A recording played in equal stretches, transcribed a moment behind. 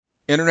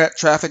Internet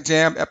Traffic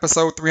Jam,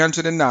 episode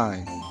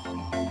 309.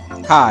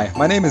 Hi,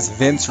 my name is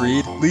Vince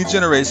Reed, lead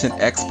generation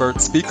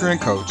expert, speaker, and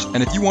coach.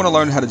 And if you want to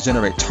learn how to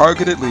generate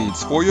targeted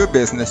leads for your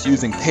business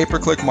using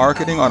pay-per-click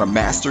marketing on a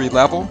mastery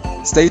level,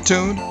 stay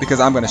tuned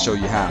because I'm going to show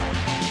you how.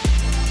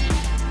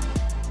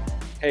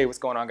 Hey, what's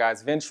going on,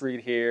 guys? Vince Reed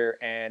here.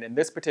 And in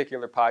this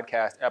particular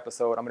podcast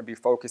episode, I'm going to be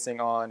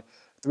focusing on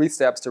 3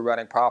 steps to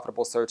running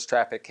profitable search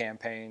traffic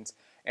campaigns.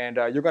 And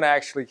you're going to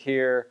actually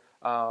hear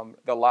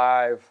the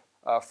live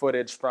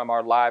footage from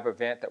our live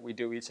event that we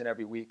do each and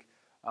every week.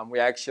 We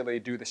actually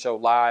do the show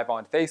live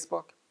on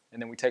Facebook,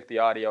 and then we take the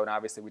audio and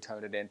obviously we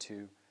turn it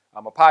into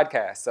a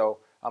podcast. So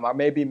I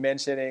may be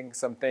mentioning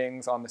some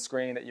things on the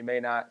screen that you may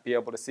not be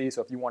able to see.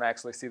 So if you want to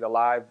actually see the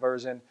live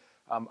version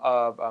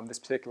of this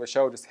particular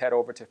show, just head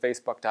over to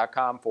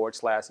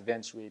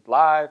facebook.com/Vince Reed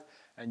Live,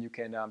 and you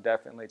can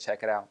definitely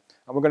check it out.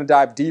 And we're going to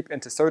dive deep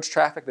into search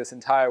traffic this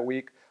entire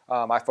week.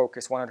 I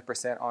focus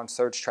 100% on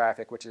search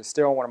traffic, which is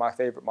still one of my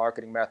favorite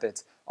marketing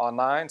methods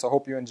online. So I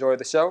hope you enjoy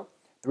the show.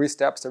 3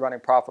 steps to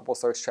running profitable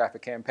search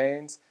traffic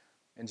campaigns.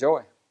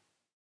 Enjoy.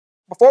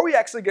 Before we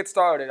actually get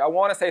started, I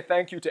want to say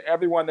thank you to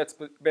everyone that's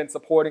been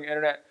supporting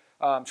Internet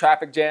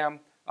Traffic Jam.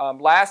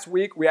 Last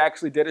week, we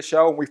actually did a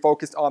show and we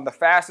focused on the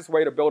fastest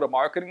way to build a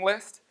marketing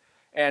list.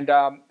 And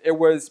it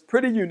was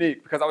pretty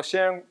unique because I was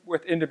sharing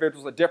with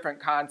individuals a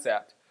different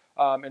concept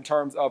in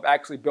terms of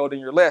actually building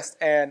your list.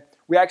 And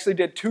we actually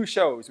did 2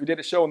 shows. We did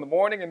a show in the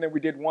morning and then we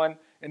did one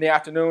in the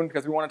afternoon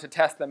because we wanted to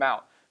test them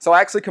out. So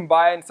I actually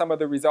combined some of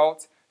the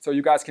results so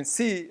you guys can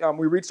see.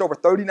 We reached over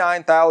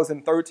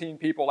 39,013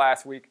 people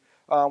last week,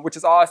 which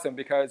is awesome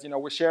because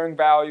we're sharing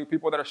value.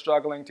 People that are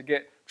struggling to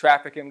get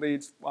traffic and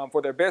leads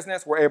for their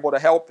business, we're able to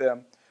help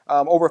them.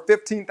 Over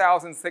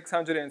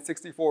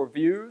 15,664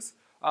 views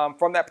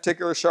from that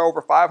particular show,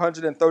 over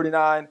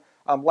 539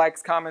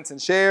 likes, comments, and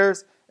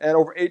shares, and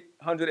over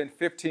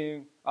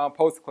 815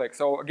 post clicks.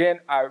 So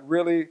again, I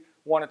really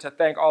wanted to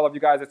thank all of you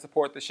guys that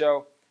support the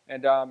show,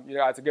 and you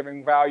guys are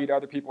giving value to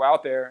other people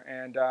out there,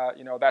 and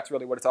that's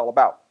really what it's all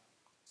about.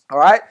 All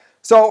right.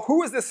 So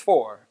who is this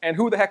for, and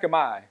who the heck am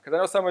I? Because I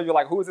know some of you are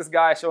like, who is this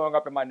guy showing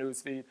up in my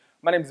newsfeed?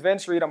 My name is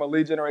Vince Reed. I'm a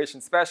lead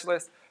generation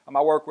specialist.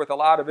 I work with a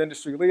lot of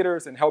industry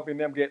leaders and helping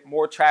them get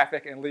more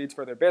traffic and leads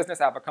for their business.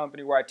 I have a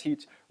company where I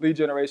teach lead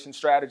generation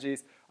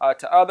strategies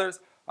to others.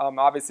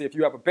 Obviously, if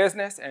you have a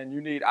business and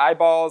you need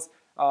eyeballs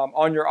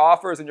on your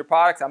offers and your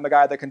products, I'm the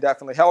guy that can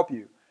definitely help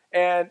you.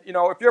 And,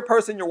 if you're a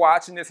person, you're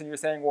watching this and you're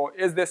saying, well,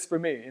 is this for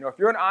me? If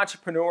you're an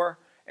entrepreneur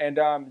and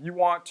you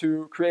want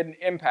to create an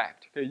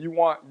impact, okay, you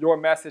want your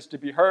message to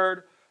be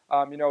heard,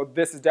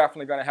 this is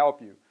definitely going to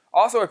help you.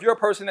 Also, if you're a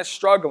person that's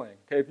struggling,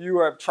 okay, if you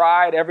have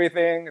tried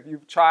everything, if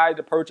you've tried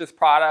to purchase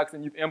products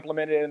and you've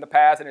implemented it in the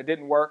past and it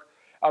didn't work,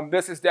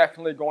 this is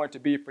definitely going to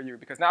be for you.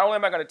 Because not only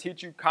am I going to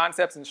teach you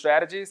concepts and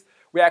strategies,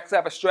 we actually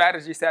have a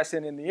strategy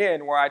session in the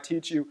end where I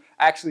teach you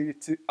actually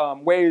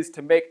ways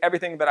to make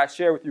everything that I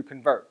share with you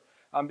convert.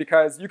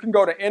 Because you can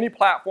go to any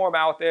platform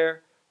out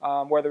there,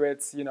 whether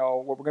it's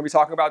what we're going to be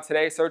talking about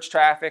today, search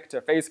traffic, to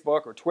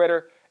Facebook or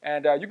Twitter,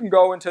 and you can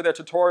go into their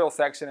tutorial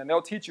section and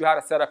they'll teach you how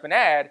to set up an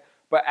ad,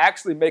 but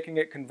actually making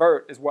it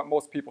convert is what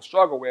most people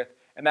struggle with,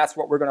 and that's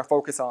what we're going to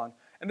focus on.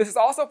 And this is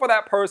also for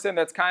that person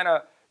that's kind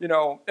of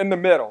in the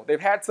middle.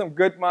 They've had some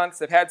good months,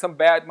 they've had some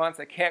bad months,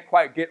 they can't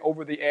quite get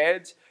over the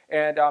edge,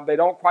 and they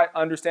don't quite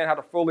understand how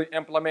to fully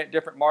implement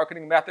different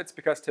marketing methods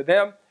because to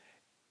them,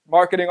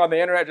 marketing on the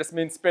internet just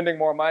means spending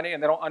more money,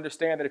 and they don't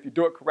understand that if you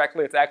do it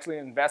correctly, it's actually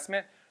an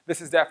investment.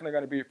 This is definitely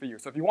going to be for you.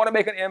 So if you want to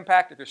make an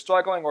impact, if you're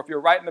struggling, or if you're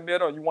right in the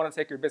middle and you want to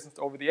take your business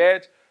over the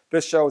edge,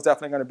 this show is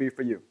definitely going to be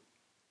for you.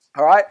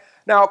 All right.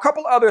 Now, a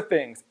couple other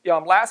things.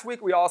 Last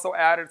week, we also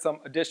added some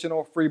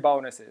additional free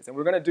bonuses, and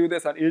we're going to do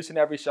this on each and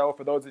every show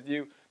for those of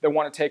you that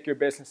want to take your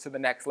business to the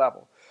next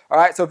level. All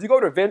right. So if you go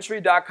to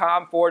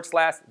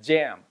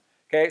vincereed.com/jam,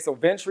 okay, so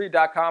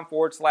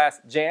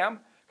vincereed.com/jam,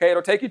 okay,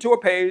 it'll take you to a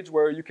page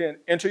where you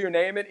can enter your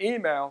name and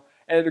email,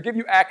 and it'll give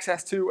you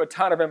access to a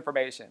ton of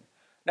information.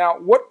 Now,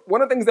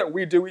 one of the things that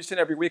we do each and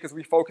every week is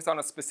we focus on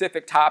a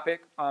specific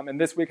topic,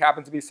 and this week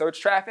happens to be search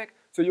traffic.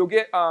 So you'll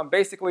get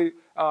basically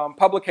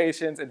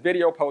publications and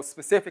video posts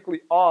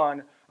specifically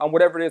on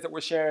whatever it is that we're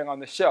sharing on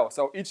the show.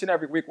 So each and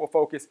every week we'll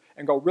focus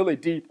and go really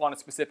deep on a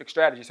specific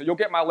strategy. So you'll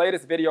get my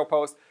latest video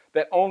post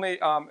that only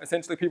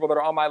essentially people that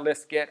are on my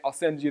list get. I'll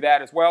send you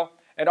that as well.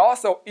 And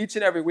also each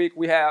and every week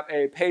we have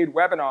a paid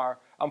webinar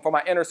for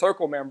my Inner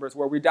Circle members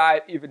where we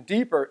dive even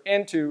deeper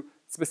into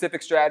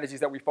specific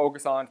strategies that we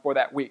focus on for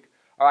that week.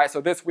 All right,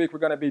 so this week we're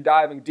going to be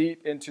diving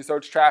deep into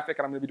search traffic,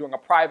 and I'm going to be doing a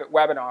private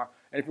webinar.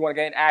 And if you want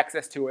to gain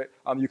access to it,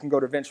 you can go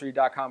to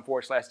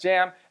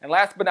vincereed.com/jam. And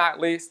last but not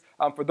least,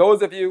 for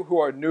those of you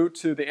who are new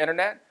to the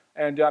internet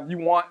and you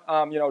want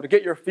to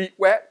get your feet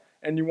wet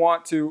and you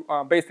want to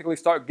basically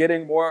start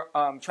getting more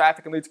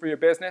traffic and leads for your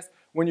business,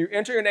 when you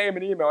enter your name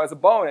and email as a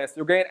bonus,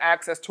 you'll gain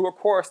access to a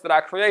course that I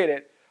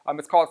created.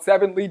 It's called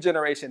 7 Lead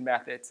Generation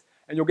Methods,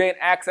 and you'll gain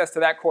access to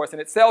that course.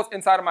 And it sells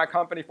inside of my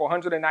company for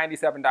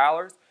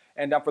 $197.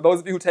 And for those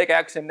of you who take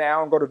action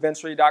now and go to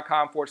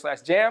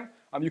vincereed.com/jam,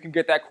 you can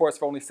get that course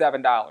for only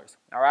 $7.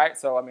 All right,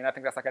 so I mean, I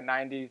think that's like a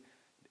 98%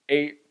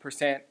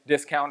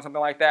 discount or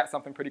something like that,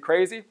 something pretty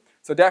crazy.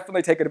 So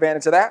definitely take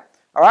advantage of that.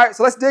 All right,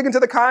 so let's dig into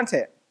the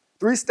content.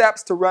 3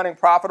 steps to running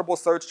profitable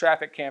search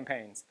traffic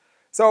campaigns.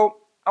 So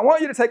I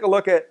want you to take a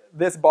look at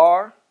this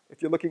bar,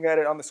 if you're looking at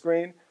it on the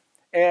screen.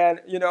 And,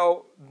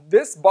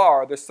 this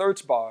bar, the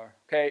search bar,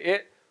 okay,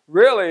 it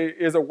really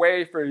is a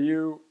way for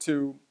you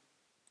to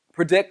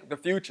predict the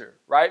future,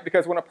 right?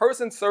 Because when a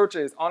person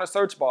searches on a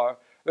search bar,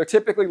 they're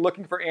typically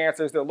looking for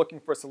answers, they're looking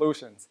for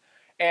solutions.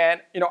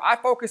 And, I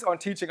focus on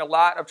teaching a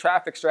lot of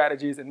traffic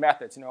strategies and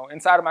methods.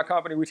 Inside of my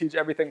company, we teach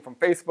everything from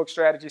Facebook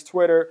strategies,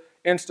 Twitter,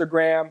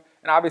 Instagram,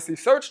 and obviously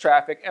search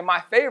traffic. And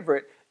my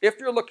favorite, if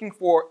you're looking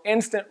for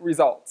instant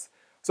results.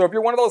 So if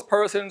you're one of those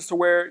persons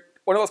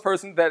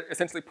that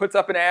essentially puts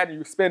up an ad and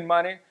you spend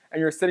money and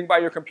you're sitting by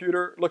your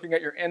computer looking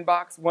at your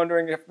inbox,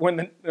 wondering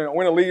when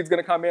a lead's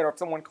going to come in or if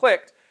someone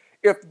clicked,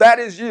 if that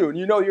is you and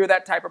you're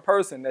that type of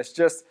person that's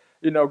just,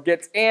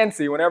 gets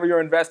antsy whenever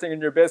you're investing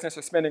in your business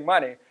or spending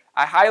money,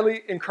 I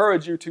highly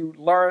encourage you to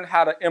learn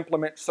how to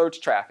implement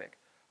search traffic.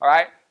 All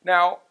right?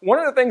 Now, one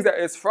of the things that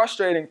is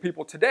frustrating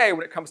people today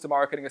when it comes to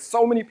marketing is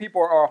so many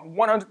people are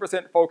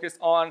 100% focused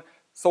on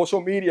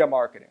social media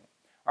marketing.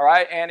 All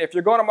right? And if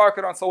you're going to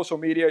market on social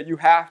media, you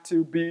have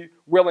to be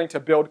willing to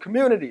build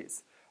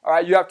communities. All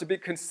right? You have to be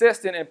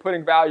consistent in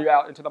putting value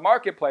out into the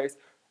marketplace.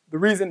 The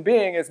reason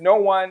being is no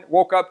one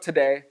woke up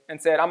today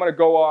and said, I'm going to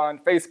go on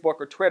Facebook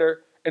or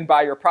Twitter and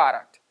buy your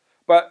product.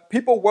 But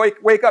people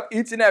wake up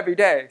each and every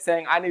day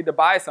saying, I need to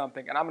buy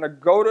something, and I'm going to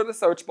go to the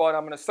search bar and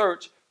I'm going to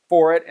search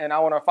for it, and I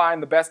want to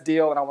find the best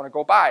deal, and I want to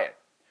go buy it.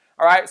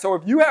 All right? So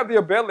if you have the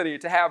ability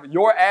to have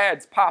your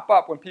ads pop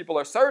up when people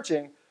are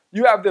searching,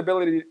 you have the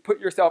ability to put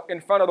yourself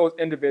in front of those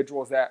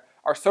individuals that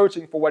are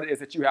searching for what it is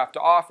that you have to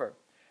offer.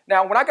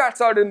 Now, when I got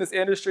started in this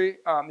industry,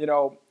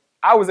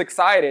 I was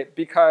excited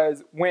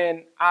because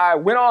when I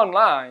went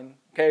online,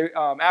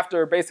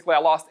 after basically I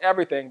lost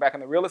everything back in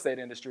the real estate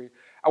industry,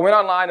 I went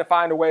online to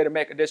find a way to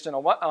make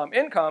additional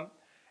income.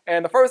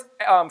 And the first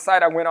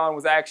site I went on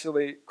was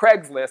actually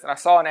Craigslist. And I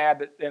saw an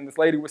ad and this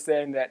lady was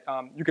saying that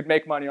you could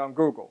make money on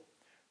Google.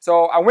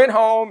 So I went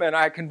home and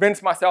I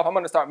convinced myself I'm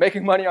going to start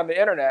making money on the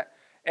internet.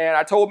 And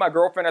I told my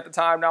girlfriend at the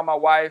time, now my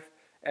wife,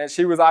 and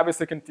she was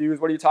obviously confused.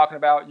 What are you talking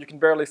about? You can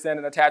barely send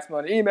an attachment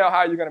on an email. How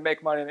are you going to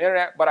make money on the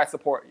internet? But I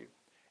support you.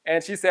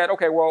 And she said,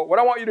 okay, well, what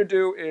I want you to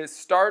do is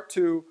start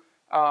to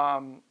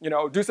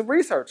do some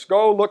research.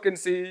 Go look and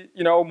see,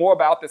 more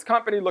about this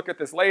company. Look at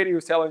this lady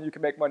who's telling you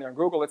can make money on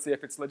Google. Let's see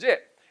if it's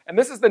legit. And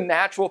this is the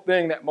natural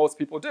thing that most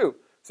people do.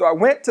 So I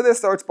went to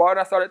this search bar and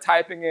I started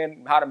typing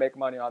in how to make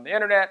money on the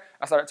internet.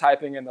 I started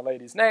typing in the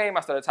lady's name. I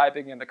started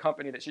typing in the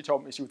company that she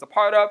told me she was a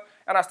part of.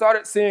 And I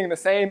started seeing the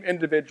same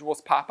individuals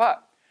pop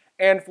up.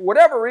 And for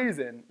whatever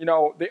reason,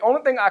 the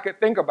only thing I could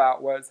think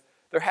about was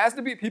there has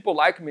to be people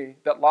like me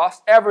that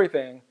lost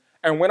everything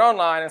and went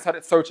online and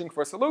started searching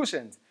for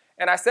solutions.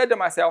 And I said to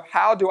myself,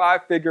 how do I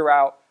figure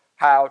out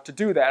how to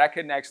do that? I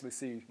couldn't actually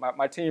see.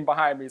 My team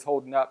behind me is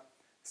holding up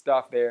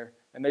stuff there,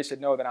 and they should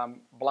know that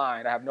I'm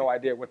blind. I have no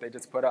idea what they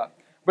just put up.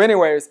 But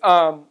anyways,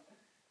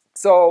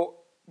 so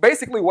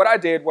basically what I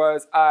did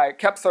was I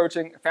kept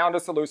searching, found a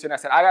solution. I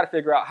said, I got to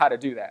figure out how to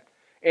do that.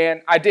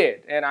 And I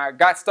did. And I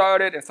got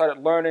started and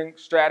started learning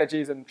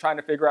strategies and trying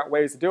to figure out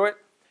ways to do it.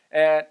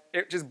 And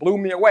it just blew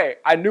me away.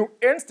 I knew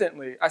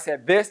instantly, I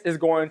said, this is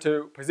going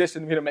to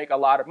position me to make a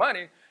lot of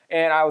money.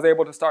 And I was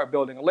able to start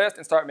building a list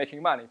and start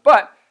making money.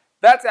 But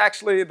that's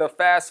actually the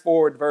fast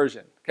forward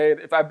version.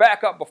 Okay, if I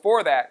back up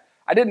before that,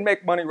 I didn't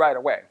make money right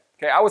away.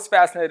 Okay, I was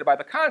fascinated by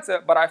the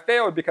concept, but I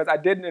failed because I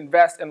didn't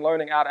invest in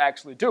learning how to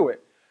actually do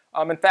it.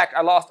 In fact,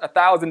 I lost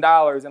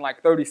 $1,000 in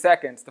like 30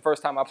 seconds the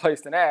first time I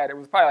placed an ad. It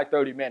was probably like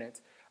 30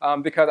 minutes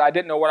because I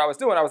didn't know what I was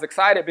doing. I was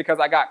excited because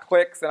I got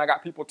clicks and I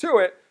got people to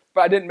it,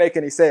 but I didn't make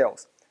any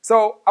sales.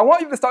 So I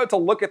want you to start to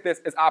look at this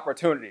as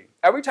opportunity.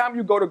 Every time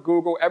you go to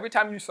Google, every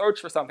time you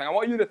search for something, I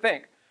want you to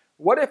think,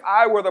 what if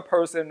I were the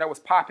person that was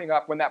popping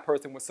up when that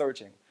person was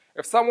searching?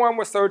 If someone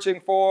was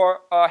searching for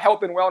a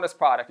health and wellness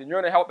product and you're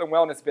in a health and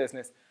wellness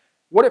business,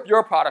 what if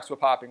your products were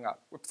popping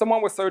up? If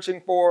someone was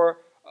searching for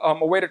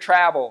a way to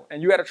travel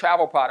and you had a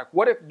travel product,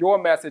 what if your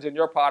message and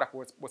your product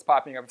was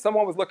popping up? If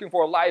someone was looking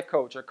for a life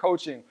coach or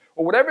coaching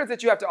or whatever it is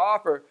that you have to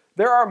offer,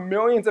 there are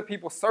millions of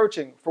people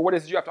searching for what it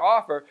is you have to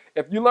offer.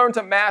 If you learn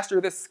to master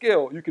this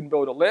skill, you can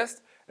build a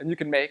list and you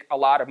can make a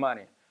lot of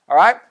money. All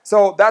right?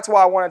 So that's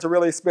why I wanted to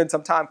really spend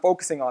some time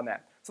focusing on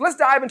that. So let's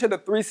dive into the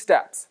 3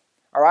 steps.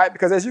 All right?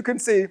 Because as you can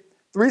see,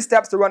 3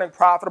 steps to running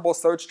profitable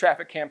search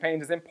traffic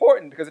campaigns is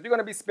important because if you're going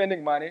to be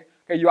spending money,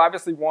 okay, you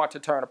obviously want to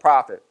turn a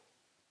profit.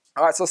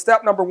 All right, so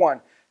step number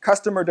 1,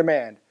 customer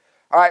demand.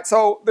 All right,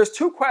 so there's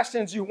 2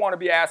 questions you want to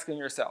be asking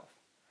yourself.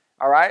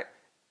 All right?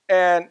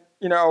 And,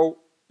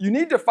 you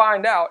need to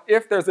find out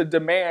if there's a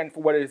demand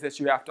for what it is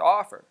that you have to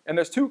offer. And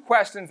there's 2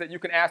 questions that you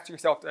can ask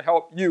yourself to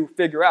help you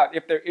figure out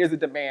if there is a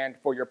demand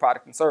for your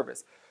product and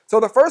service. So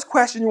the first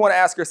question you want to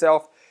ask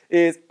yourself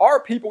is,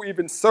 are people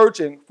even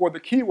searching for the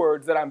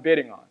keywords that I'm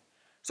bidding on?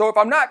 So if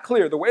I'm not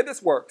clear, the way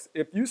this works,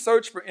 if you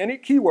search for any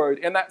keyword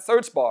in that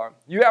search bar,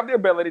 you have the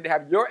ability to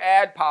have your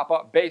ad pop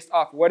up based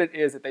off what it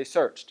is that they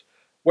searched.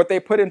 What they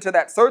put into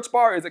that search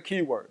bar is a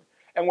keyword.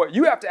 And what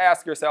you have to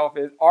ask yourself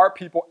is, are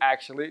people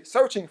actually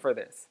searching for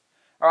this?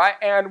 All right,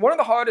 and one of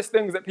the hardest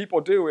things that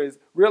people do is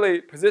really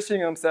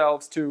positioning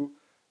themselves to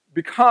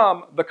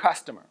become the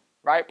customer,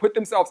 right? Put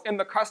themselves in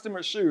the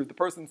customer's shoes, the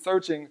person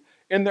searching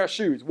in their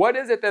shoes. What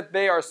is it that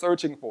they are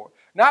searching for?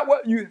 Not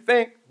what you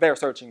think they're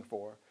searching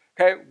for.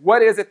 Okay,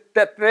 what is it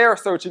that they're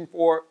searching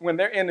for when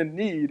they're in a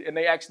need and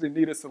they actually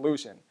need a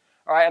solution?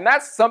 All right, and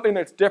that's something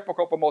that's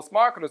difficult for most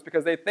marketers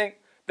because they think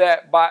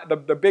that by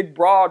the big,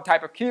 broad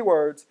type of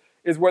keywords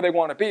is where they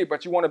want to be,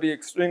 but you want to be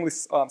extremely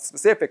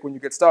specific when you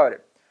get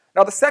started.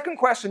 Now, the second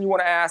question you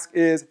want to ask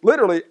is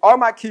literally, are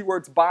my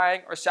keywords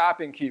buying or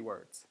shopping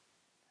keywords?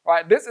 All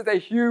right, this is a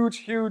huge,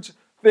 huge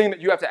thing that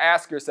you have to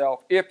ask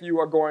yourself if you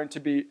are going to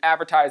be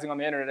advertising on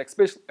the internet,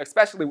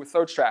 especially with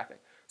search traffic.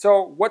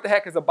 So what the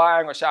heck is a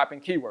buying or shopping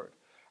keyword?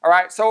 All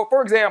right, so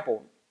for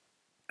example,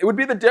 it would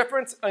be the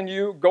difference in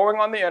you going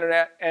on the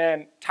internet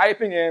and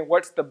typing in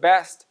what's the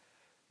best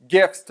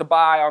gifts to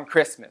buy on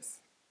Christmas,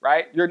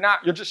 right? You're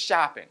just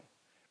shopping.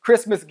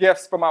 Christmas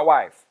gifts for my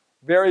wife,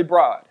 very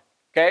broad,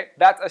 okay?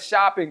 That's a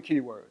shopping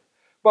keyword.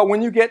 But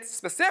when you get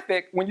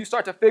specific, when you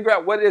start to figure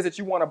out what it is that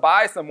you want to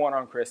buy someone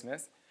on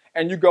Christmas,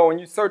 and you go and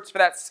you search for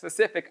that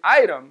specific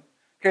item,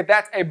 okay,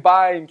 that's a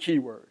buying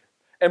keyword.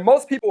 And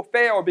most people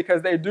fail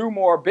because they do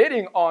more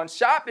bidding on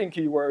shopping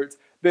keywords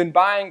than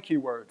buying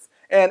keywords.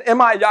 And in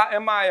my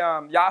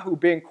Yahoo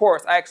Bing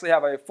course, I actually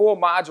have a full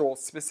module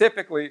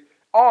specifically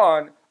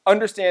on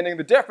understanding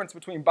the difference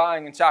between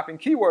buying and shopping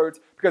keywords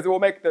because it will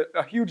make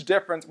a huge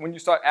difference when you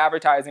start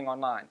advertising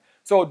online.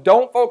 So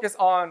don't focus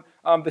on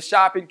the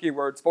shopping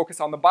keywords,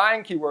 focus on the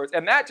buying keywords.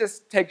 And that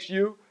just takes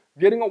you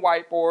getting a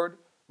whiteboard,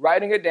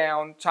 writing it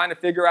down, trying to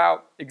figure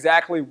out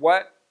exactly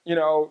what,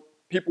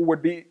 people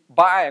would be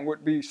buying,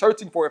 would be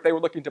searching for if they were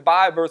looking to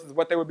buy versus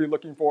what they would be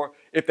looking for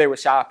if they were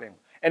shopping.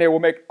 And it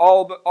will make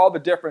all the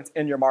difference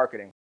in your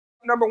marketing.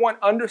 Number one,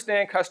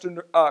 understand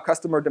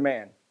customer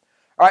demand.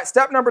 All right,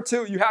 step number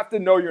two, you have to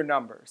know your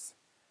numbers.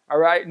 All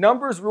right,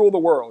 numbers rule the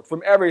world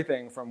from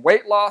everything from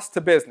weight loss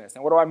to business.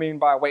 And what do I mean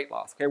by weight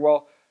loss? Okay,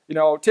 well,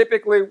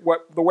 typically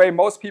the way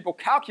most people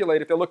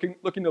calculate if they're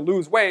looking to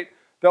lose weight,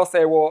 they'll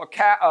say, well,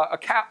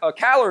 a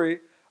calorie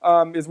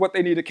is what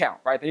they need to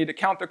count, right? They need to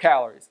count their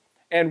calories.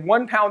 And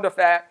 1 pound of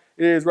fat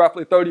is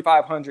roughly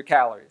 3,500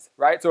 calories,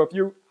 right? So if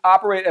you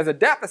operate as a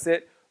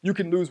deficit, you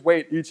can lose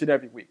weight each and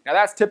every week. Now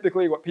that's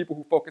typically what people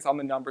who focus on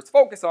the numbers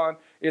focus on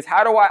is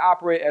how do I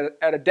operate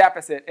at a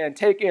deficit and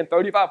take in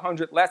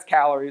 3,500 less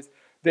calories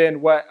than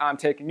what I'm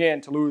taking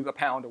in to lose a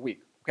pound a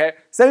week, okay?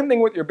 Same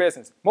thing with your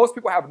business. Most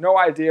people have no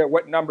idea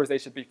what numbers they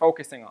should be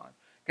focusing on.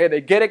 Okay,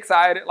 they get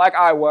excited like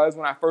I was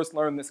when I first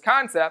learned this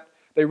concept.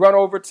 They run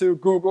over to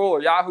Google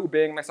or Yahoo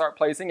Bing and they start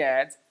placing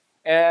ads.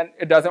 And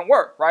it doesn't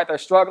work, right? They're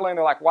struggling.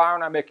 They're like, why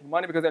aren't I making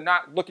money? Because they're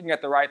not looking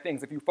at the right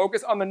things. If you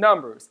focus on the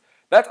numbers,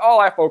 that's all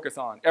I focus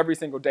on every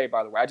single day,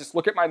 by the way. I just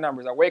look at my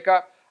numbers. I wake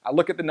up, I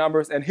look at the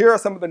numbers, and here are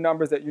some of the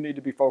numbers that you need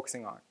to be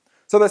focusing on.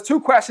 So there's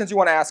two questions you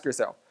want to ask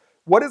yourself.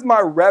 What is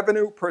my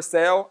revenue per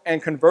sale and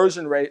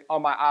conversion rate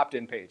on my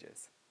opt-in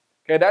pages?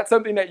 Okay, that's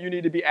something that you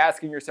need to be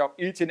asking yourself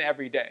each and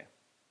every day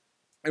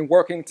and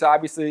working to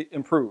obviously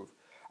improve.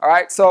 All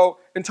right, so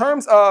in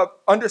terms of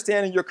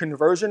understanding your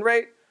conversion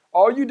rate,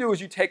 all you do is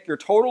you take your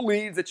total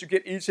leads that you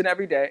get each and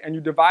every day and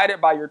you divide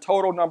it by your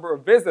total number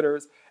of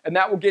visitors, and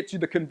that will get you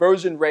the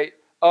conversion rate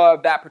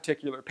of that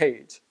particular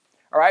page.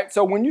 All right,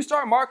 so when you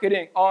start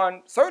marketing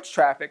on search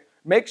traffic,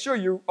 make sure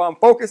you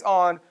focus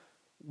on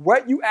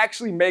what you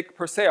actually make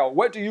per sale.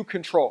 What do you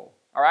control?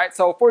 All right,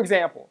 so for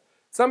example,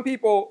 some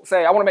people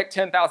say, I want to make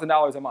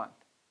 $10,000 a month,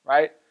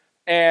 right?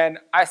 And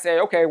I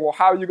say, okay, well,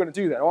 how are you going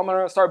to do that? Oh, I'm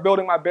going to start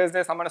building my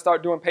business. I'm going to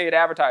start doing paid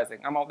advertising.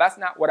 That's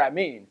not what I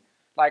mean.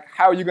 Like,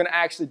 how are you going to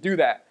actually do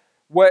that?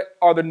 What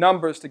are the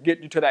numbers to get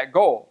you to that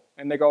goal?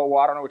 And they go,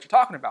 well, I don't know what you're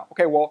talking about.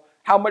 Okay, well,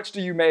 how much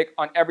do you make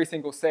on every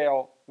single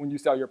sale when you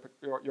sell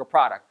your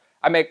product?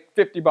 I make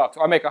 $50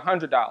 or I make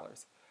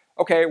 $100.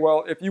 Okay,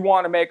 well, if you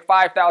want to make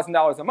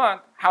 $5,000 a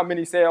month, how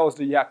many sales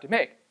do you have to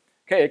make?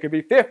 Okay, it could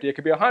be 50, it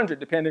could be 100,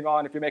 depending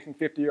on if you're making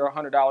 $50 or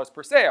 $100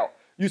 per sale.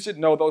 You should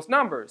know those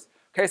numbers.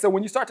 Okay, so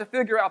when you start to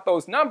figure out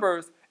those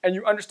numbers and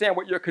you understand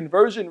what your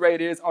conversion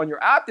rate is on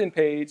your opt-in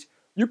page,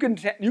 you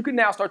can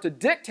now start to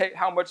dictate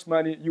how much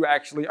money you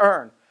actually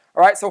earn.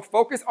 All right, so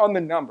focus on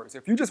the numbers.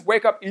 If you just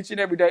wake up each and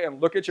every day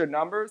and look at your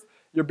numbers,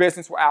 your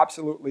business will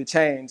absolutely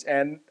change.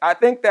 And I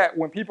think that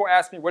when people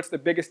ask me what's the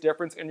biggest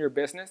difference in your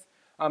business,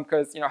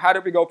 because how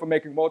did we go from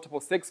making multiple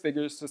 6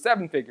 figures to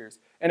 7 figures?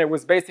 And it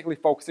was basically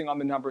focusing on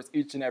the numbers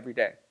each and every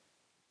day.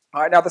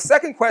 All right, now the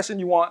second question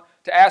you want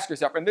to ask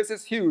yourself, and this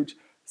is huge,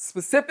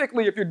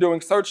 specifically if you're doing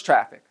search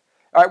traffic.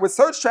 All right, with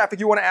search traffic,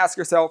 you want to ask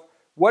yourself,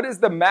 what is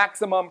the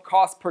maximum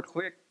cost per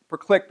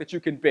click that you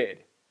can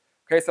bid?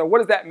 Okay, so what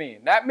does that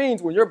mean? That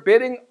means when you're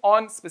bidding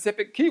on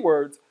specific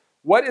keywords,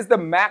 what is the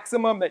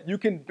maximum that you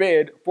can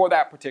bid for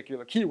that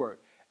particular keyword?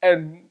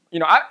 And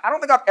I don't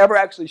think I've ever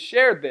actually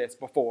shared this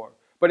before,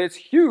 but it's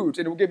huge,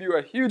 and it will give you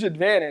a huge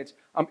advantage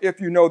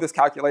if you know this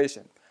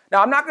calculation.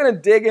 Now, I'm not going to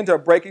dig into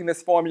breaking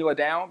this formula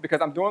down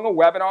because I'm doing a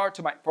webinar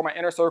for my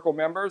Inner Circle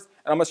members,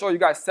 and I'm going to show you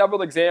guys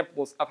several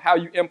examples of how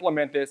you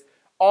implement this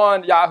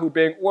on Yahoo,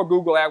 Bing, or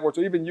Google AdWords,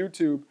 or even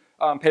YouTube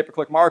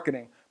pay-per-click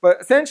marketing.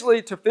 But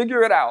essentially, to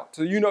figure it out,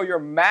 so you know your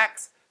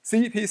max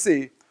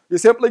CPC, you're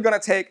simply going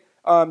to take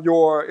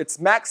its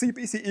max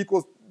CPC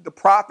equals the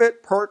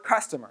profit per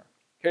customer.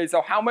 Okay,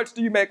 so how much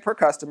do you make per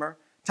customer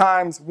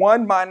times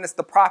 1 minus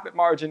the profit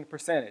margin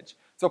percentage.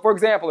 So for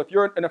example, if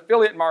you're an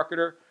affiliate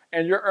marketer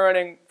and you're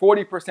earning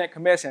 40%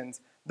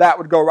 commissions, that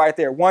would go right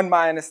there, 1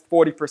 minus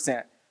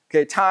 40%,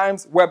 okay,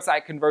 times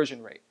website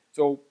conversion rate.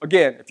 So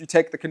again, if you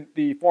take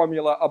the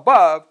formula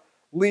above,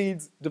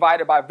 leads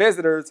divided by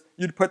visitors,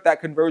 you'd put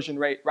that conversion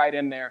rate right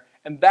in there.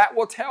 And that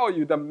will tell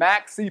you the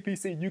max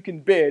CPC you can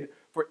bid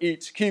for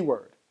each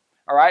keyword.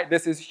 All right,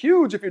 this is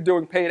huge if you're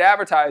doing paid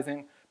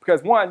advertising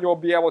because one, you'll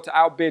be able to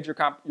outbid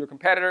your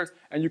competitors,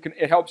 and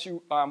it helps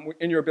you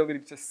in your ability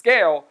to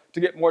scale to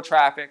get more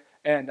traffic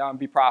and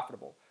be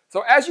profitable.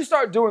 So as you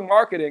start doing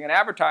marketing and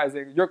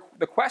advertising,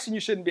 the question you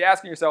shouldn't be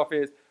asking yourself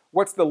is,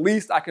 what's the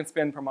least I can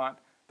spend per month?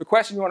 The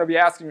question you want to be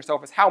asking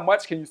yourself is, how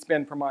much can you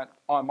spend per month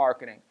on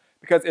marketing?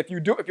 Because if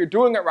you're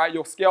doing it right,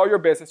 you'll scale your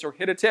business, you'll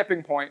hit a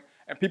tipping point,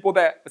 and people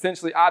that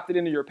essentially opted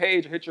into your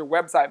page or hit your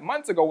website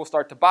months ago will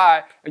start to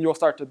buy, and you'll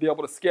start to be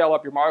able to scale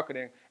up your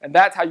marketing. And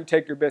that's how you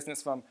take your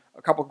business from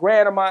a couple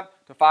grand a month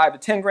to 5 to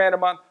 10 grand a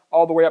month,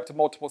 all the way up to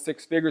multiple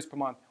 6 figures per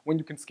month when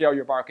you can scale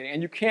your marketing.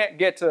 And you can't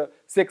get to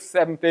 6,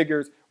 7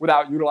 figures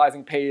without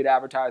utilizing paid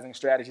advertising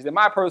strategies. In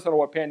my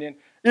personal opinion,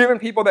 even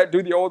people that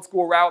do the old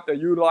school route, they're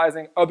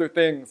utilizing other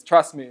things,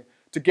 trust me,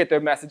 to get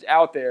their message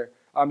out there.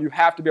 You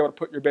have to be able to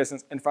put your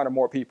business in front of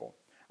more people.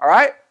 All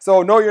right?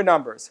 So know your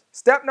numbers.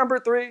 Step number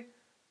 3,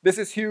 this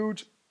is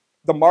huge,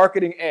 the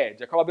marketing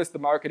edge. I call this the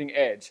marketing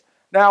edge.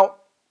 Now,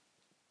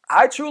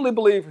 I truly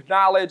believe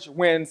knowledge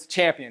wins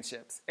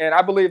championships. And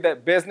I believe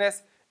that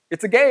business,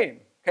 it's a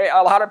game. Okay?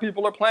 A lot of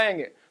people are playing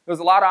it. There's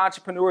a lot of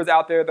entrepreneurs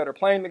out there that are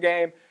playing the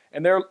game,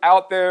 and they're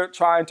out there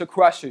trying to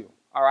crush you.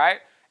 All right?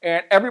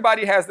 And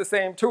everybody has the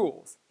same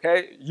tools,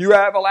 okay? You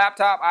have a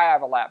laptop, I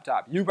have a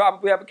laptop. You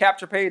probably have a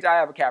capture page, I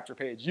have a capture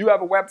page. You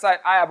have a website,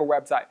 I have a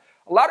website.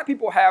 A lot of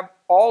people have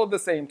all of the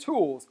same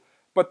tools,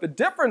 but the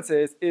difference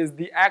is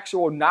the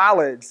actual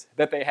knowledge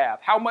that they have.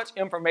 How much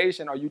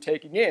information are you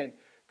taking in?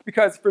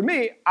 Because for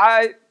me,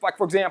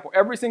 for example,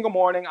 every single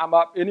morning I'm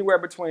up anywhere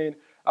between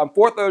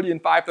 4:30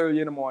 and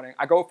 5:30 in the morning.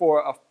 I go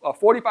for a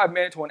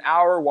 45-minute to an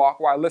hour walk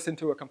where I listen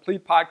to a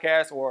complete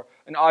podcast or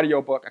an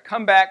audio book. I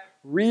come back,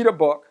 read a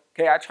book.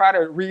 Okay, I try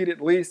to read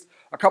at least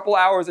a couple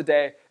hours a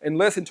day and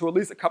listen to at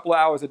least a couple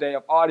hours a day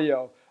of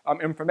audio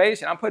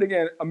information. I'm putting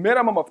in a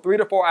minimum of 3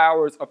 to 4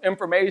 hours of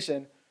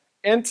information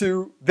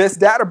into this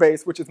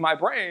database, which is my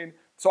brain,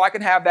 so I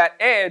can have that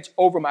edge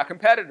over my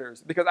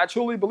competitors. Because I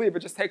truly believe it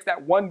just takes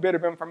that one bit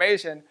of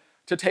information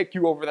to take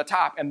you over the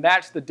top, and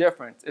that's the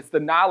difference. It's the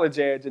knowledge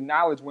edge, and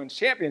knowledge wins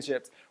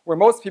championships, where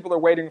most people are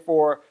waiting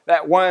for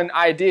that one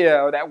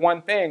idea or that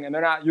one thing, and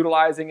they're not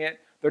utilizing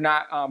it. They're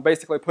not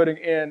basically putting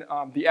in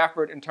the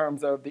effort in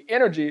terms of the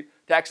energy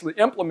to actually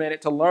implement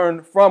it, to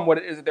learn from what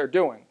it is that they're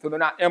doing. So they're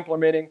not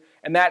implementing,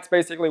 and that's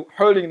basically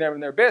hurting them in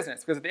their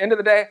business. Because at the end of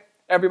the day,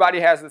 everybody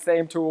has the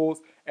same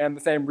tools and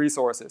the same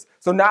resources.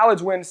 So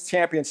knowledge wins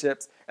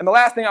championships. And the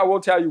last thing I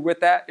will tell you with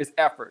that is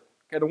effort.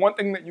 Okay, the one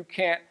thing that you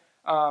can't,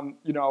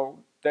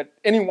 that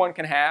anyone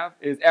can have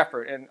is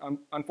effort. And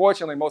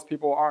unfortunately, most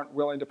people aren't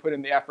willing to put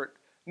in the effort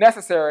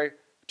necessary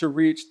to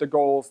reach the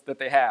goals that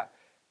they have.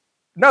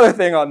 Another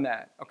thing on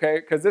that, okay,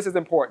 because this is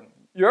important.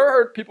 You ever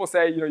heard people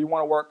say, you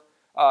want to work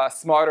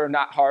smarter,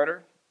 not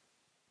harder?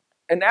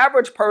 An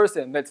average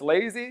person that's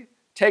lazy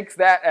takes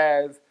that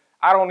as,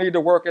 I don't need to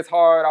work as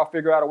hard, I'll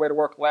figure out a way to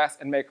work less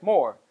and make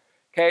more.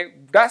 Okay,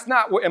 that's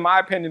not, in my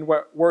opinion,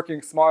 what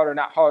working smarter,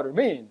 not harder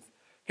means.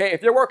 Okay,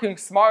 if you're working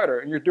smarter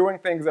and you're doing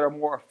things that are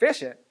more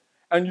efficient,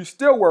 and you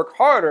still work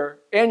harder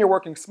and you're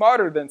working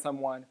smarter than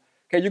someone,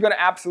 okay, you're going to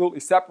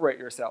absolutely separate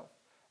yourself.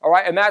 All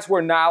right, and that's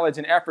where knowledge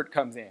and effort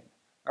comes in.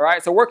 All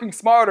right, so working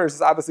smarter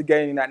is obviously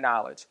gaining that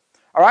knowledge.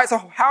 All right, so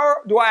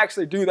how do I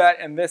actually do that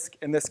in this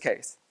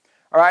case?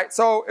 All right,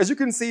 so as you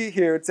can see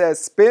here, it says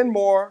spend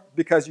more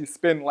because you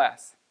spend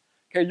less.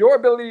 Okay, your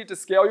ability to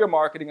scale your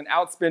marketing and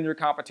outspend your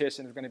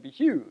competition is going to be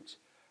huge.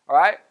 All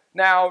right,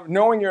 now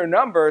knowing your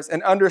numbers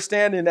and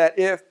understanding that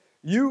if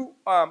you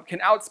can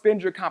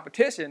outspend your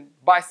competition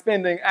by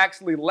spending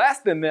actually less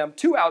than them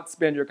to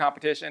outspend your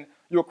competition,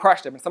 you'll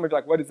crush them. And some of you are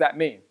like, what does that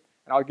mean?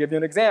 And I'll give you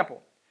an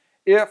example.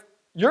 If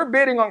you're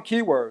bidding on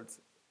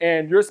keywords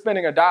and you're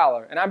spending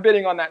 $1 and I'm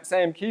bidding on that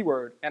same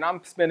keyword and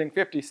I'm spending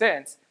 50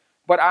 cents,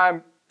 but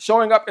I'm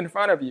showing up in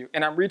front of you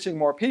and I'm reaching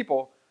more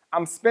people,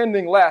 I'm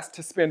spending less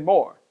to spend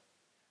more.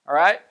 All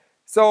right?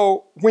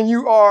 So when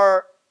you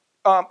are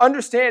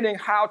understanding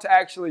how to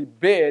actually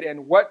bid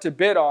and what to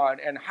bid on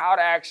and how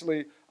to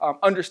actually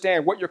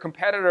understand what your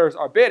competitors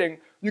are bidding,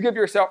 you give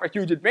yourself a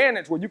huge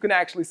advantage where you can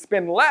actually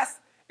spend less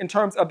in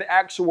terms of the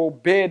actual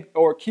bid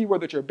or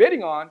keyword that you're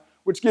bidding on,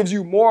 which gives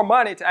you more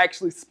money to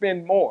actually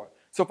spend more.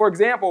 So for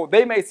example,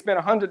 they may spend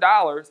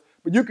 $100,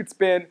 but you could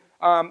spend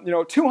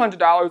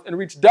 $200 and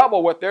reach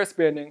double what they're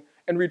spending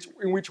and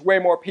reach way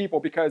more people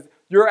because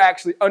you're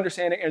actually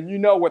understanding and you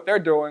know what they're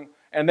doing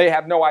and they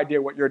have no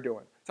idea what you're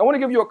doing. So I want to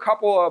give you a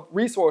couple of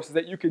resources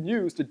that you can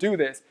use to do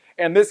this.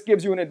 And this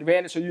gives you an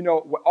advantage so you know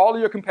what all of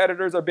your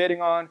competitors are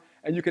bidding on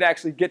and you can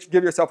actually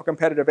give yourself a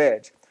competitive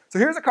edge. So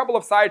here's a couple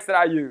of sites that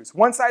I use.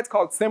 One site's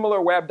called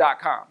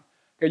similarweb.com.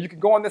 Okay, you can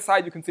go on this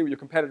site, you can see what your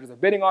competitors are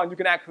bidding on. You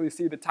can actually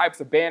see the types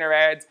of banner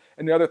ads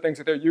and the other things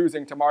that they're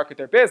using to market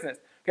their business.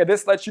 Okay,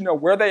 this lets you know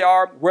where they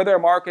are, where they're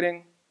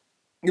marketing.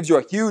 Gives you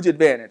a huge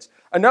advantage.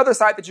 Another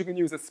site that you can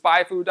use is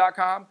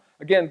spyfood.com.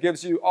 Again,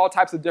 gives you all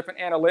types of different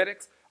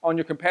analytics on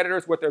your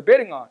competitors, what they're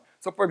bidding on.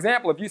 So for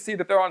example, if you see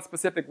that they're on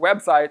specific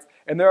websites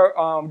and they're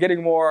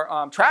getting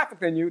more traffic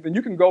than you, then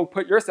you can go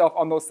put yourself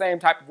on those same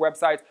type of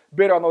websites,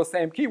 bid on those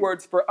same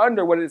keywords for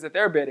under what it is that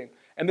they're bidding.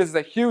 And this is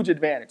a huge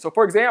advantage. So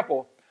for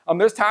example,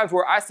 there's times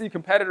where I see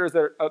competitors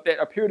that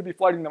appear to be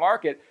flooding the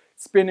market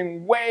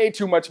spending way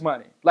too much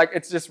money. Like,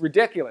 it's just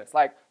ridiculous.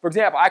 Like, for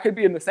example, I could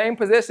be in the same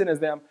position as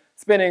them,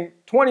 spending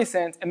 20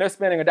 cents, and they're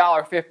spending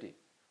 $1.50,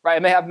 right?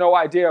 And they have no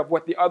idea of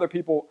what the other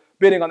people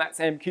bidding on that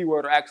same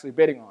keyword are actually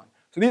bidding on.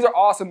 So these are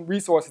awesome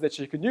resources that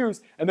you can use,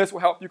 and this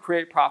will help you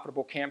create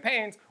profitable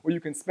campaigns where you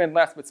can spend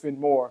less but spend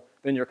more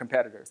than your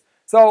competitors.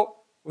 So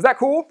was that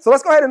cool? So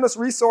let's go ahead and let's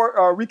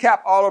recap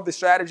all of the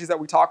strategies that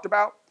we talked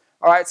about.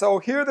 All right, so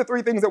here are the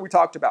three things that we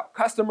talked about.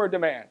 Customer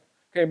demand.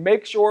 Okay,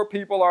 make sure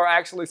people are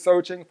actually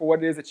searching for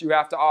what it is that you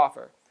have to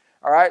offer.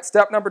 All right,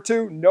 step number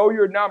 2, know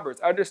your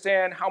numbers.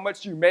 Understand how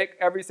much you make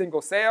every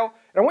single sale.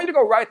 And I want you to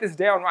go write this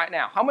down right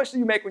now. How much do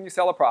you make when you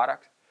sell a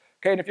product?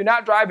 Okay, and if you're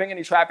not driving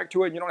any traffic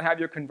to it and you don't have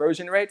your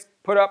conversion rates,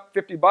 put up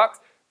 $50,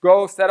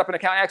 go set up an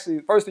account. Actually,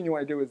 the first thing you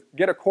want to do is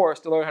get a course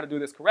to learn how to do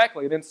this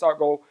correctly. Then start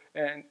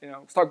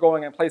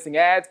going and placing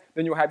ads.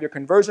 Then you'll have your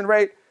conversion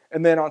rate.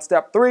 And then on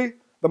step 3,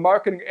 the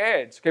marketing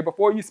edge. Okay,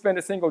 before you spend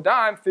a single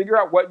dime, figure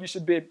out what you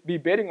should be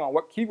bidding on.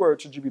 What keywords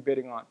should you be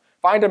bidding on?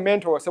 Find a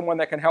mentor, someone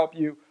that can help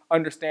you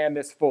understand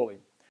this fully.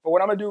 But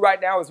what I'm going to do right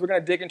now is we're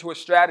going to dig into a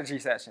strategy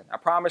session. I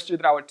promised you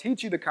that I would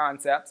teach you the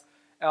concepts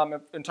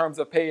in terms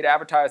of paid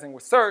advertising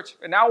with search.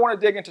 And now I want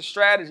to dig into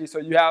strategy so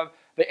you have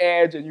the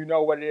edge and you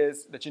know what it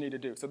is that you need to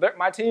do. So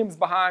my team's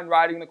behind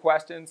writing the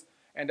questions,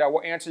 and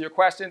we'll answer your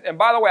questions. And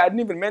by the way, I didn't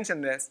even mention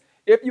this.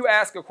 If you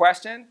ask a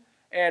question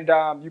and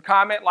you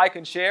comment, like,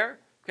 and share,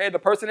 okay, the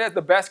person that has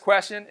the best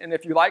question, and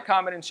if you like,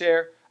 comment, and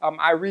share,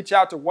 I reach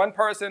out to one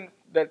person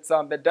that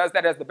does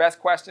that as the best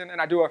question,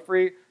 and I do a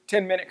free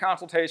 10-minute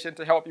consultation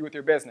to help you with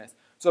your business.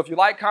 So if you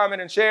like,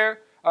 comment, and share,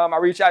 I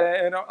reach out,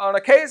 and on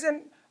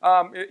occasion,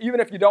 even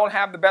if you don't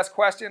have the best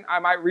question, I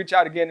might reach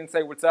out again and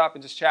say what's up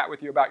and just chat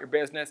with you about your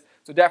business.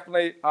 So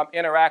definitely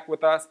interact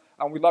with us.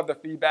 We love the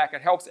feedback.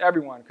 It helps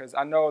everyone because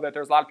I know that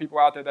there's a lot of people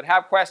out there that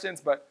have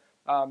questions, but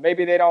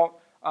maybe they don't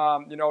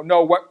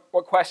know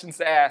what questions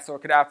to ask, so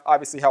it could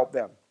obviously help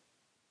them.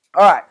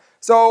 All right,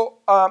 so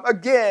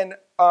again,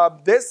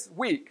 this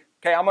week,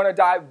 okay, I'm going to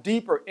dive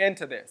deeper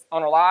into this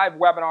on a live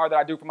webinar that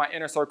I do for my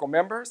Inner Circle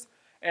members.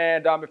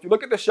 And if you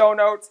look at the show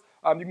notes,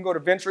 you can go to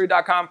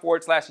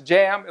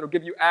Ventury.com/jam. It'll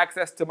give you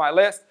access to my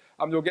list.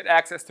 You'll get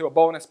access to a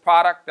bonus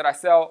product that I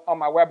sell on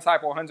my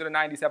website for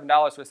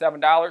 $197 for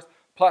 $7,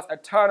 plus a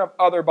ton of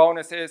other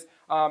bonuses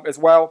as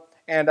well.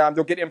 And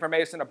you'll get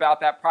information about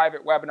that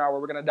private webinar where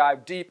we're going to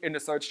dive deep into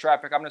search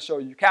traffic. I'm going to show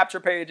you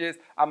capture pages.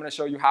 I'm going to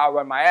show you how I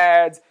run my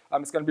ads.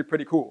 It's going to be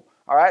pretty cool.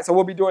 All right, so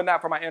we'll be doing that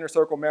for my Inner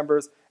Circle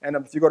members. And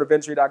if you go to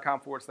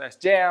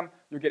Ventury.com/jam,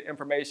 you'll get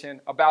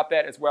information about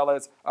that as well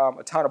as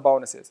a ton of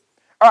bonuses.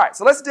 All right,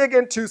 so let's dig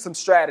into some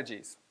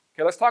strategies.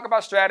 Okay, let's talk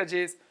about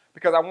strategies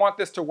because I want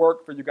this to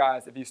work for you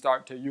guys if you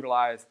start to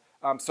utilize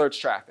search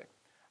traffic.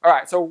 All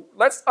right, so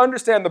let's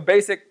understand the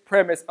basic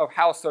premise of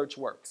how search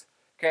works.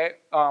 Okay,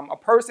 a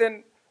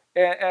person,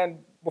 and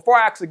before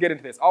I actually get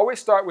into this, always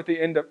start with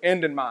the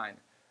end in mind.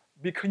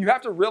 Because you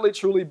have to really,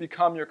 truly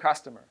become your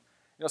customer.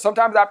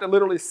 Sometimes I have to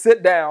literally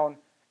sit down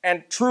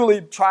and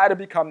truly try to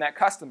become that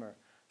customer.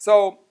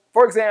 So,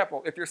 for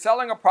example, if you're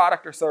selling a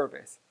product or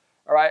service,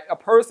 all right, a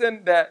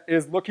person that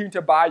is looking to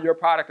buy your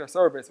product or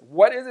service,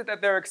 what is it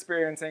that they're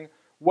experiencing?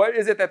 What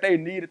is it that they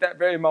need at that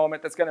very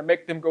moment that's going to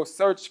make them go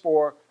search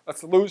for a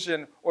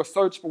solution or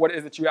search for what it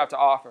is that you have to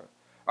offer?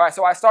 All right,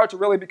 so I start to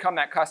really become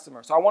that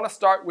customer. So I want to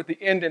start with the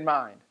end in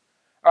mind.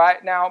 All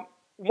right, now,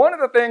 one of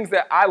the things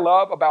that I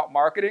love about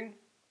marketing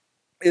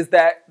is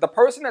that the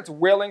person that's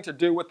willing to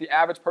do what the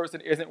average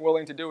person isn't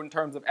willing to do in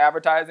terms of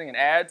advertising and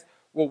ads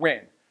will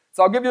win.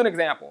 So I'll give you an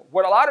example.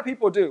 What a lot of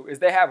people do is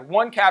they have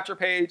one capture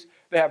page,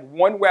 they have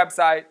one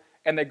website,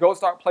 and they go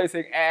start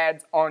placing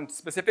ads on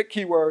specific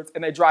keywords,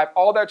 and they drive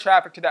all their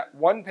traffic to that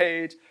one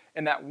page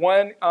and that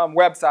one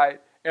website,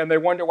 and they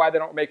wonder why they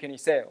don't make any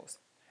sales.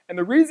 And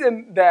the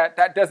reason that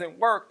that doesn't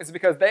work is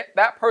because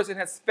that person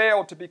has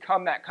failed to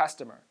become that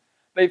customer.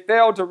 They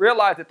failed to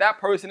realize that that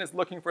person is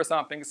looking for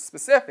something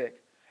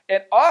specific.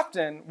 And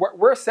often what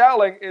we're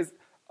selling is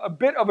a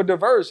bit of a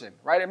diversion,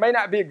 right? It may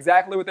not be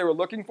exactly what they were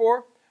looking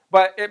for,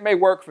 but it may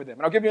work for them.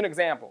 And I'll give you an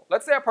example.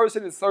 Let's say a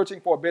person is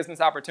searching for a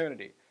business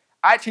opportunity.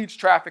 I teach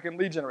traffic and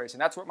lead generation.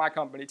 That's what my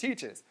company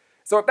teaches.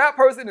 So if that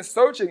person is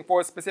searching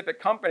for a specific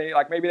company,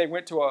 like maybe they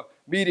went to a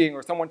meeting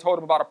or someone told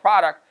them about a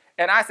product,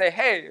 and I say,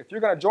 hey, if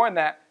you're going to join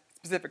that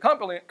specific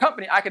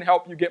company, I can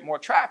help you get more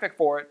traffic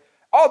for it.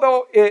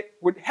 Although it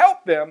would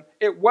help them,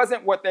 it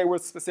wasn't what they were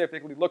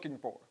specifically looking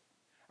for.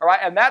 All right,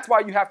 and that's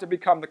why you have to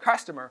become the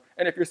customer.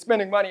 And if you're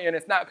spending money and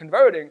it's not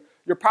converting,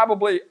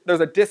 there's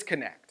a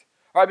disconnect.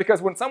 All right,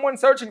 because when someone's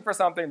searching for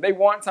something, they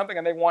want something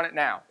and they want it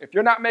now. If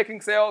you're not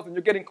making sales and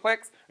you're getting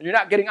clicks and you're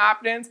not getting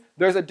opt-ins,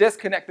 there's a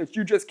disconnect that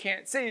you just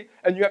can't see,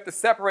 and you have to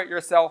separate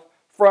yourself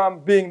from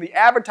being the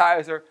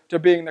advertiser to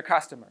being the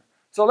customer.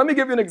 So let me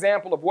give you an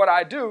example of what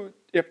I do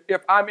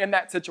if I'm in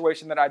that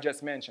situation that I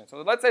just mentioned.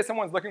 So let's say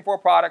someone's looking for a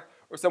product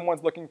or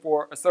someone's looking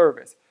for a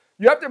service.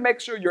 You have to make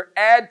sure your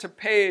ad to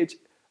page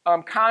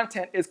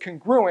content is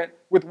congruent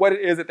with what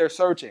it is that they're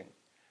searching.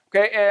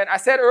 Okay, and I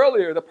said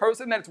earlier, the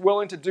person that's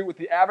willing to do what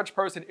the average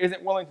person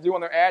isn't willing to do on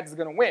their ads is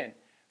going to win.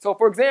 So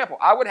for example,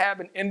 I would have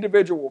an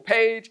individual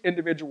page,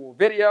 individual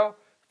video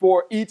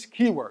for each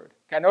keyword.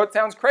 Okay, I know it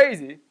sounds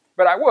crazy,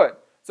 but I would.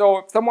 So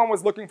if someone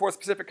was looking for a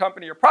specific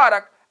company or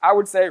product, I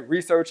would say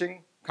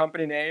researching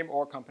company name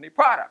or company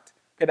product.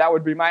 Okay, that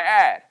would be my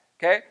ad.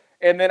 Okay,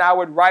 and then I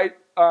would write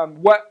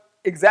what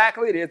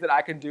exactly it is that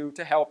I can do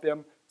to help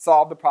them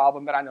solve the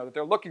problem that I know that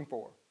they're looking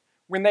for.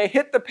 When they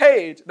hit the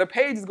page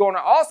is going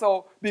to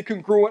also be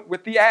congruent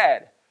with the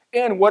ad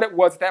and what it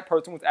was that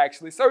person was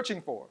actually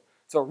searching for.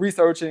 So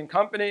researching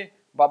company,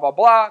 blah, blah,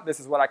 blah, this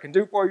is what I can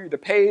do for you. The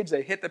page,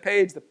 they hit the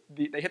page,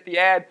 they hit the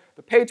ad,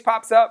 the page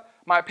pops up.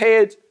 My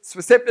page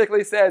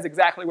specifically says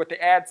exactly what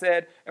the ad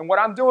said. And what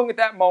I'm doing at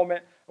that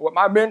moment, what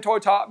my mentor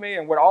taught me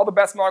and what all the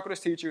best marketers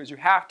teach you is you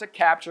have to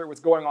capture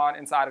what's going on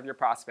inside of your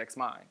prospect's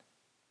mind.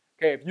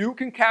 Okay, if you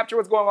can capture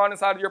what's going on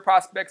inside of your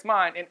prospect's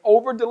mind and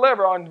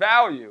over-deliver on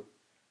value,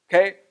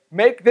 okay,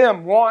 make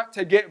them want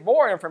to get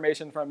more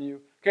information from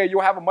you, okay,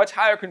 you'll have a much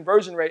higher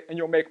conversion rate and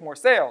you'll make more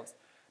sales.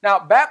 Now,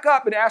 back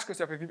up and ask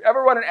yourself, if you've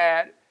ever run an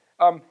ad,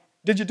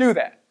 did you do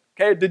that?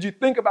 Okay, did you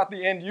think about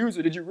the end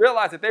user? Did you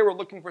realize that they were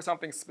looking for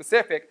something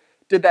specific?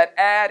 Did that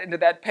ad and did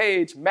that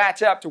page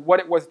match up to what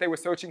it was they were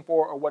searching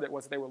for or what it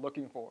was they were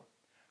looking for?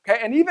 Okay,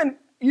 and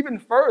even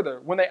further,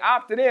 when they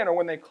opted in or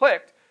when they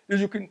clicked, did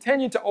you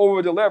continue to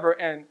over-deliver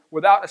and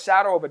without a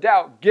shadow of a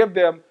doubt, give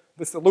them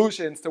the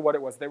solutions to what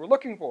it was they were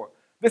looking for?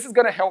 This is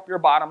going to help your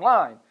bottom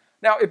line.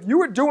 Now, if you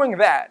were doing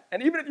that,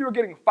 and even if you were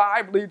getting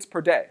 5 leads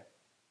per day,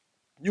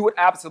 you would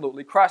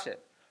absolutely crush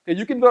it. Okay,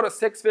 you can build a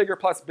 6-figure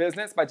plus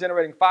business by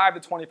generating 5 to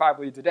 25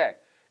 leads a day.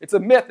 It's a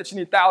myth that you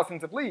need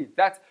thousands of leads.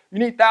 You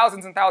need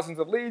thousands and thousands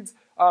of leads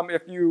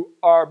if you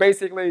are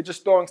basically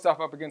just throwing stuff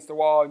up against the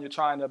wall and you're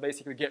trying to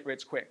basically get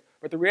rich quick.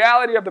 But the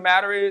reality of the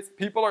matter is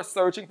people are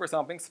searching for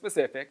something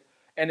specific,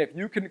 and if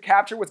you can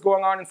capture what's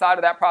going on inside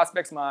of that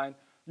prospect's mind,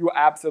 you will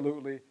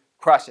absolutely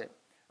crush it.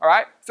 All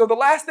right? So the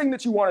last thing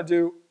that you want to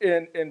do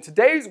in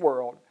today's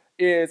world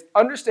is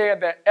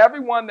understand that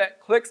everyone that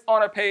clicks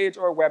on a page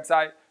or a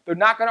website, they're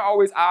not going to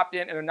always opt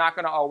in and they're not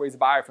going to always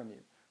buy from you.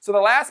 So the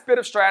last bit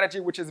of strategy,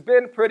 which has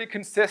been pretty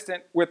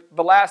consistent with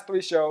the last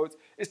 3 shows,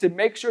 is to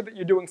make sure that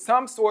you're doing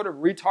some sort of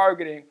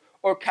retargeting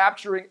or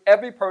capturing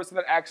every person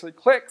that actually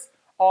clicks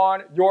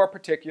on your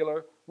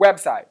particular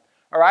website.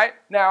 All right?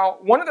 Now,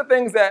 one of the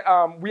things that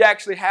we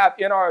actually have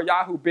in our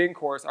Yahoo Bing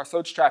course, our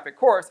search traffic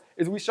course,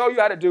 is we show you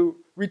how to do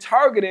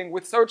retargeting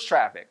with search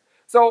traffic.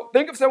 So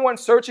think of someone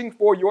searching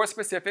for your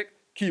specific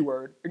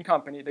keyword and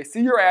company. They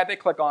see your ad, they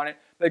click on it,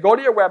 they go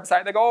to your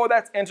website, they go, oh,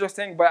 that's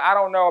interesting, but I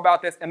don't know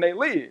about this, and they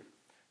leave.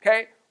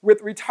 Okay?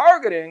 With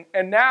retargeting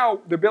and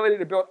now the ability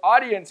to build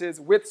audiences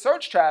with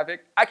search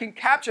traffic, I can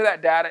capture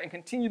that data and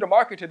continue to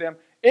market to them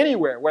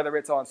anywhere, whether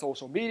it's on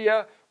social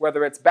media,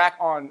 whether it's back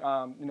on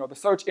the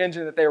search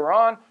engine that they were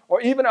on,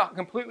 or even a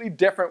completely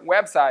different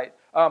website,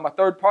 a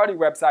third-party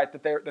website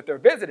that they're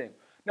visiting.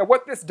 Now,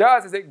 what this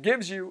does is it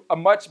gives you a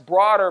much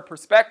broader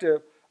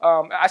perspective.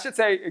 I should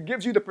say it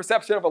gives you the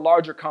perception of a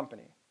larger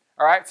company.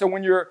 All right? So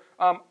when you're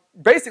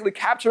basically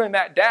capturing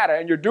that data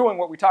and you're doing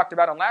what we talked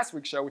about on last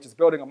week's show, which is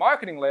building a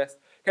marketing list,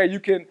 okay, you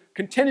can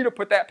continue to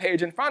put that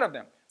page in front of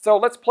them. So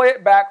let's play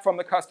it back from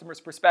the customer's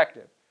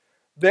perspective.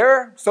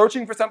 They're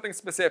searching for something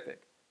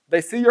specific.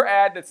 They see your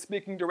ad that's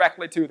speaking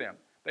directly to them.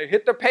 They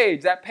hit the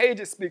page. That page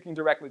is speaking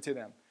directly to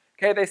them.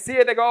 Okay, they see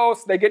it, they go,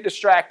 they get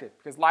distracted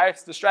because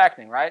life's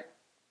distracting, right?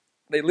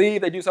 They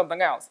leave, they do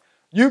something else.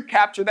 You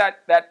capture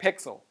that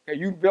pixel. Okay,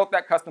 you built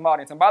that custom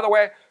audience. And by the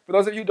way, for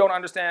those of you who don't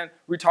understand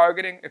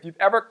retargeting, if you've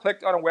ever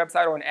clicked on a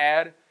website or an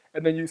ad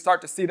and then you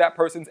start to see that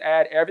person's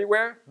ad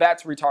everywhere,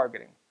 that's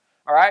retargeting.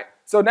 All right?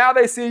 So now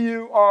they see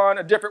you on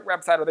a different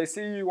website, or they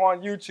see you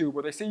on YouTube,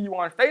 or they see you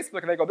on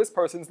Facebook, and they go, this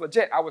person's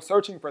legit. I was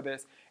searching for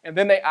this. And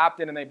then they opt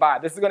in and they buy.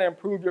 This is going to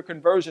improve your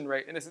conversion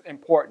rate, and this is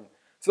important.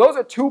 So those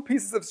are 2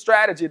 pieces of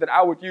strategy that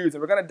I would use,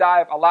 and we're going to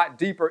dive a lot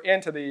deeper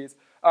into these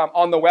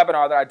on the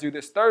webinar that I do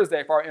this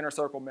Thursday for our Inner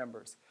Circle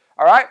members.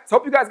 All right? So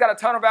hope you guys got a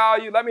ton of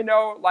value. Let me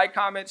know, like,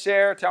 comment,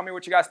 share. Tell me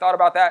what you guys thought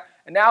about that.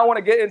 And now I want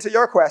to get into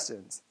your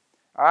questions.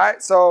 All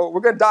right? So we're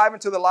going to dive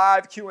into the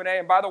live Q&A.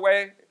 And by the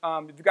way,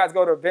 if you guys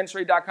go to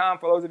Venture.com,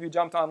 for those of you who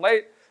jumped on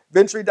late,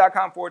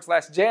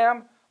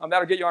 Ventry.com/jam.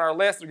 That'll get you on our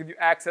list. It'll give you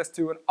access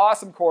to an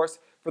awesome course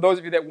for those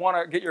of you that want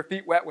to get your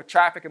feet wet with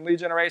traffic and lead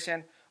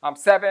generation.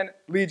 7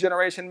 lead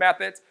generation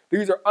methods.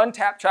 These are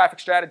untapped traffic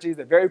strategies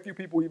that very few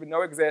people even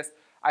know exist.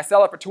 I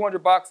sell it for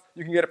 $200.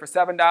 You can get it for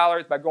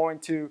 $7 by going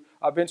to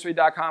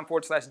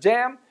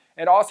Ventry.com/jam.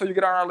 And also, you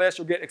get on our list,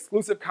 you'll get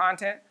exclusive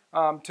content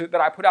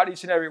that I put out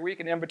each and every week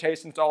and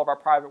invitations to all of our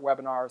private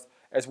webinars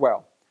as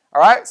well.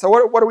 All right, so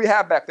what do we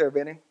have back there,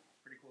 Vinny?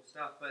 Pretty cool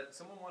stuff. But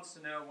someone wants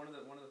to know, one of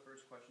the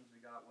first questions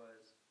we got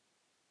was,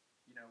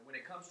 when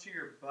it comes to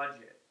your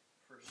budget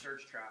for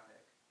search traffic,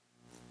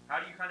 how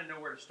do you kind of know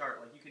where to start?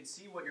 Like, you can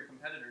see what your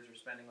competitors are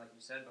spending, like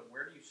you said, but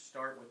where do you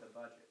start with a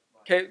budget?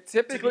 Okay,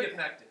 typically, to be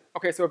effective.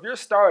 Okay, so if you're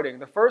starting,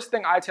 the first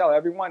thing I tell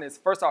everyone is,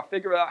 first off,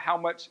 figure out how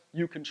much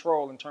you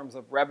control in terms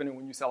of revenue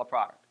when you sell a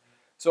product.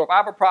 So if I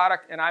have a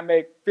product and I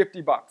make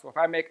 $50, or if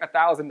I make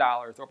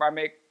 $1,000, or if I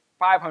make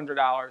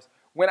 $500,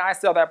 when I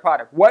sell that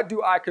product, what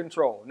do I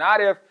control?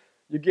 Not if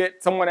you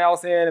get someone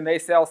else in and they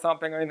sell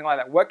something or anything like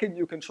that. What can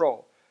you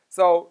control?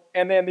 So,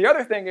 and then the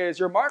other thing is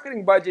your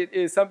marketing budget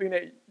is something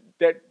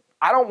that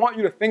I don't want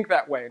you to think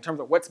that way in terms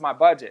of what's my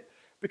budget.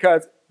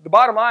 Because the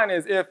bottom line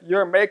is if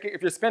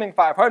you're spending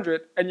 $500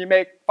 and you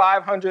make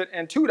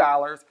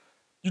 $502,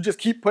 you just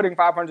keep putting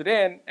 $500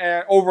 in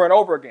and over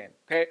again,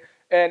 okay?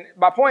 And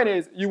my point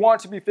is you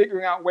want to be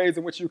figuring out ways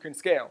in which you can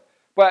scale.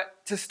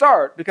 But to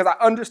start, because I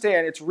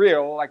understand it's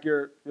real, like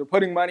you're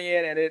putting money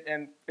in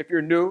and if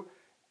you're new,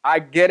 I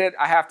get it.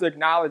 I have to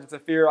acknowledge it's a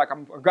fear, like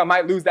I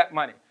might lose that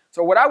money.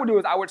 So what I would do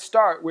is I would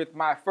start with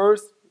my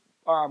first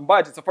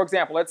budget. So for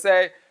example, let's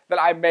say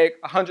that I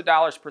make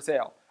 $100 per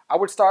sale. I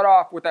would start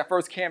off with that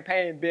first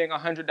campaign being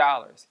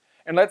 $100.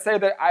 And let's say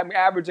that I'm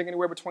averaging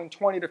anywhere between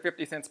 20 to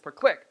 50 cents per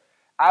click.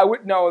 I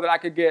would know that I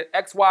could get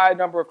X, Y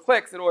number of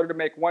clicks in order to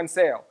make one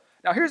sale.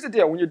 Now here's the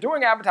deal. When you're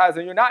doing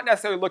advertising, you're not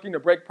necessarily looking to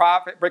break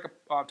profit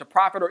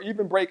or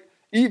even break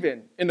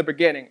even in the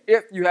beginning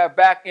if you have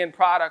back-end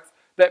products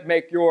that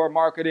make your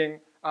marketing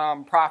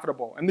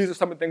profitable. And these are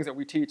some of the things that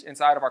we teach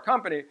inside of our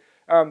company.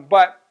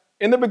 But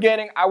in the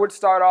beginning, I would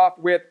start off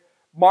with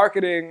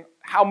marketing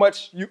how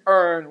much you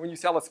earn when you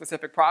sell a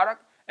specific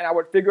product. And I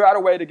would figure out a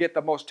way to get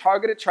the most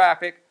targeted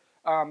traffic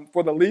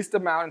for the least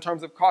amount in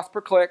terms of cost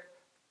per click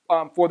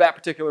for that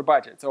particular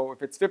budget. So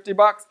if it's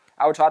 $50,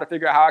 I would try to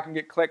figure out how I can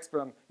get clicks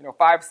from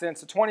 5 cents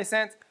to 20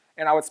 cents,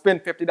 and I would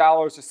spend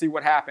 $50 to see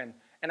what happened.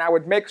 And I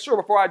would make sure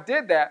before I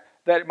did that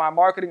my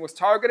marketing was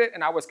targeted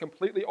and I was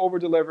completely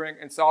over-delivering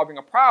and solving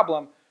a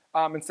problem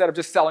instead of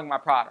just selling my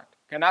product.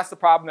 Okay, and that's the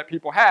problem that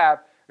people have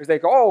is they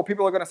go, oh,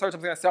 people are going to search,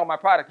 I'm going to sell my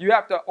product. You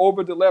have to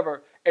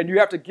over-deliver, and you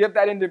have to give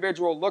that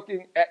individual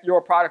looking at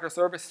your product or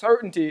service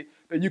certainty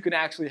that you can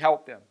actually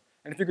help them.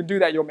 And if you can do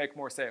that, you'll make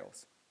more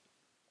sales.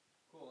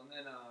 Cool. And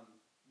then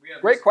we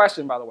have great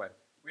question, by the way.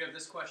 We have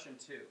this question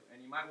too,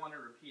 and you might want to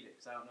repeat it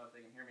because I don't know if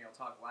they can hear me. I'll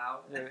talk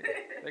loud. Yeah,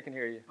 they can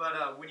hear you.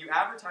 But when you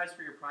advertise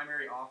for your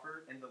primary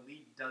offer and the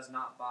lead does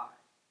not buy,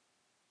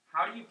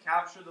 how do you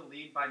capture the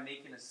lead by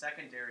making a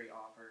secondary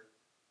offer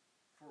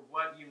for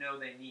what you know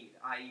they need,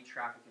 i.e.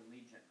 traffic and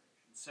lead generation?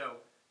 So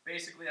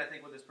basically, I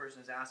think what this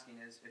person is asking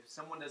is if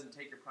someone doesn't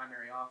take your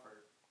primary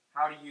offer,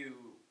 how do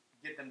you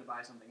get them to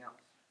buy something else?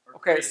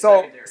 Okay,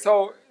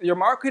 so your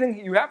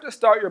marketing, you have to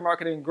start your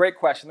marketing. Great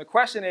question. The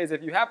question is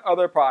if you have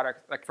other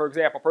products, like for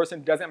example, a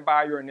person doesn't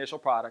buy your initial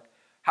product,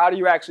 how do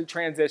you actually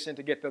transition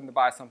to get them to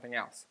buy something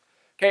else?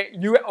 Okay,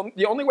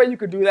 the only way you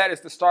could do that is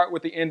to start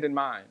with the end in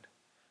mind.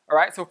 All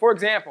right, so for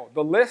example,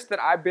 the list that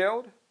I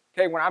build,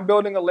 okay, when I'm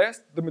building a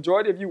list, the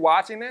majority of you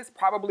watching this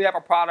probably have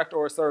a product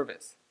or a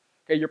service.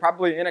 Okay, you're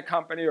probably in a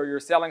company or you're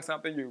selling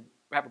something, you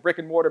have a brick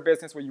and mortar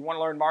business where you want to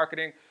learn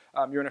marketing,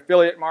 you're an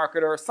affiliate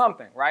marketer or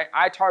something, right?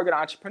 I target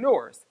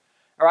entrepreneurs,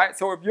 all right?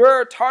 So if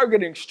you're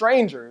targeting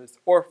strangers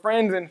or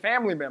friends and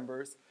family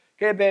members,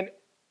 okay, then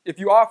if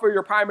you offer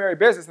your primary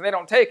business and they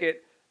don't take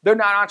it, they're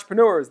not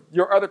entrepreneurs.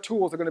 Your other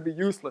tools are going to be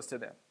useless to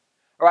them,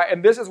 all right?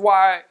 And this is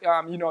why,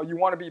 you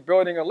want to be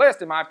building a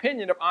list, in my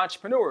opinion, of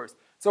entrepreneurs.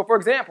 So for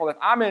example, if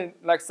I'm in,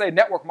 like say,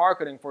 network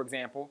marketing, for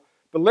example,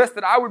 the list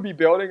that I would be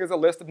building is a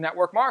list of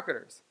network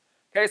marketers,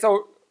 okay?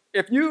 So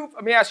let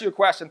me ask you a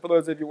question for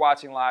those of you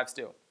watching live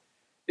still.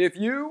 If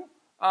you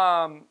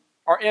are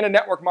in a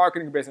network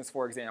marketing business,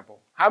 for example,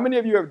 how many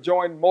of you have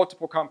joined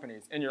multiple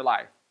companies in your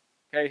life?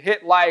 Okay,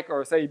 hit like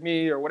or say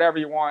me or whatever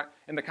you want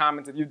in the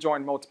comments if you've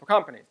joined multiple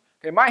companies.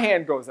 Okay, my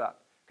hand goes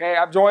up. Okay,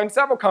 I've joined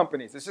several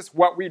companies. It's just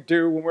what we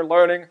do when we're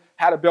learning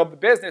how to build the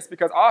business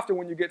because often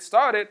when you get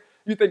started,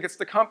 you think it's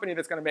the company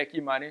that's going to make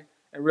you money.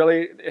 And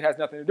really, it has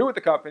nothing to do with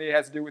the company. It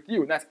has to do with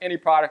you. And that's any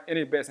product,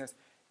 any business.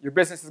 Your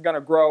business is going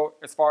to grow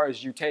as far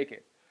as you take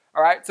it.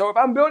 All right, so if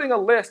I'm building a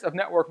list of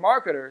network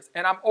marketers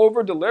and I'm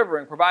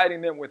over-delivering,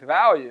 providing them with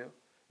value,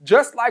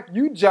 just like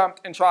you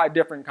jumped and tried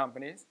different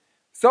companies,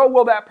 so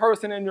will that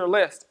person in your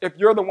list if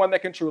you're the one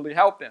that can truly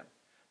help them.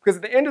 Because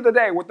at the end of the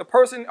day, what the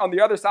person on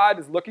the other side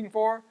is looking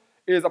for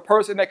is a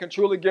person that can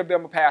truly give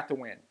them a path to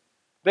win.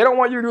 They don't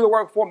want you to do the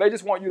work for them. They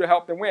just want you to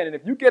help them win. And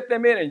if you get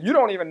them in and you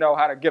don't even know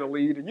how to get a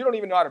lead and you don't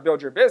even know how to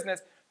build your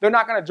business, they're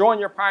not going to join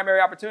your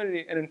primary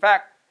opportunity. And in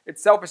fact,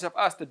 it's selfish of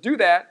us to do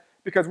that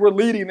because we're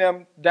leading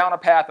them down a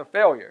path of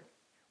failure,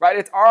 right?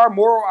 It's our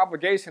moral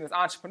obligation as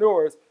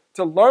entrepreneurs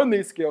to learn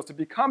these skills, to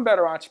become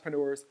better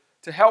entrepreneurs,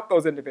 to help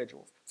those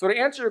individuals. So to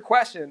answer your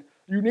question,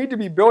 you need to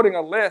be building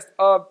a list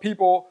of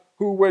people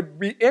who would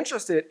be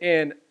interested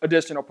in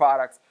additional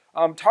products.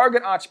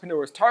 Target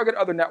entrepreneurs, target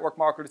other network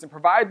marketers, and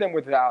provide them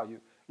with value.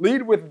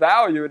 Lead with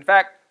value. In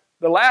fact,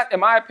 in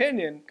my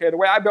opinion, the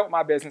way I built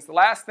my business, the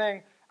last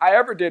thing I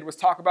ever did was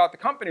talk about the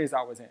companies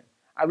I was in.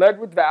 I led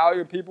with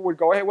value, and people would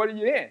go, hey, what are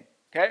you in?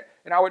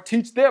 And I would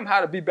teach them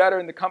how to be better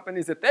in the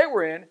companies that they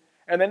were in,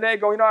 and then they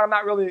go, you know what, I'm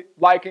not really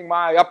liking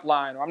my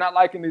upline, or I'm not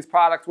liking these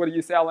products, what are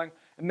you selling?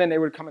 And then they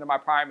would come into my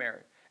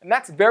primary. And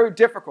that's very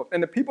difficult.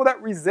 And the people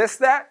that resist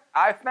that,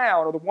 I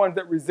found, are the ones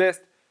that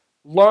resist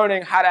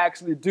learning how to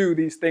actually do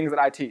these things that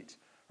I teach,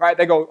 right?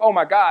 They go, oh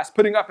my gosh,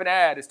 putting up an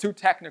ad is too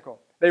technical.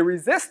 They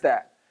resist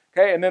that,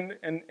 and then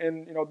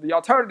the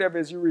alternative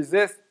is you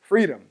resist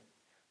freedom,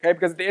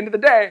 because at the end of the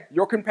day,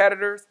 your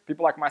competitors,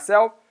 people like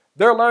myself,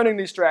 they're learning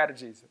these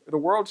strategies. The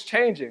world's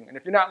changing, and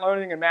if you're not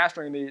learning and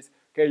mastering these,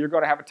 you're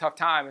going to have a tough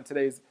time in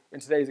today's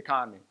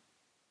economy.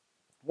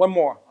 One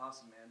more.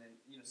 Awesome, man.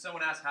 And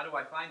someone asked, how do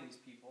I find these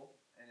people?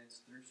 And it's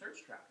through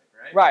search traffic,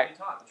 right? Right. We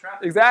taught the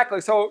traffic.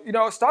 Exactly. So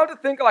start to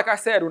think, like I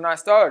said when I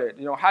started.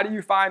 How do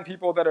you find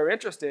people that are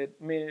interested?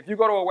 I mean, if you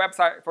go to a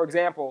website, for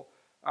example,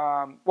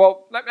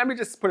 let me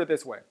just put it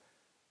this way: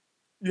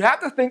 you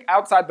have to think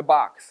outside the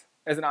box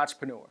as an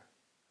entrepreneur.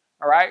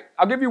 All right.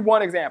 I'll give you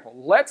one example.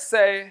 Let's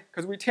say,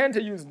 because we tend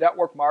to use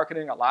network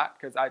marketing a lot,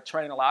 because I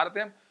train a lot of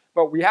them.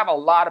 But we have a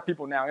lot of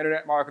people now,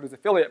 internet marketers,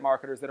 affiliate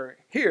marketers, that are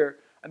here,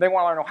 and they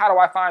want to know, how do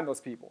I find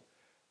those people?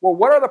 Well,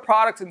 what are the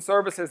products and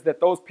services that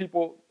those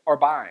people are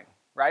buying,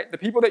 right? The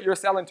people that you're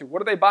selling to, what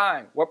are they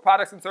buying? What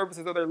products and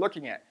services are they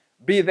looking at?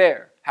 Be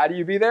there. How do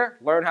you be there?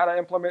 Learn how to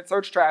implement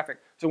search traffic.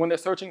 So when they're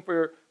searching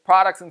for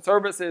products and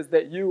services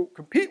that you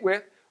compete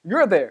with,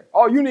 you're there.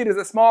 All you need is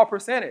a small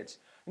percentage.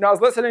 I was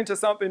listening to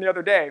something the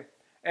other day,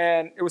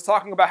 and it was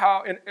talking about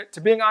how to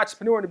be an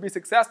entrepreneur and to be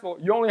successful,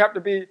 you only have to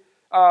be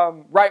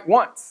right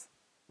once,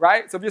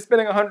 right? So if you're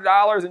spending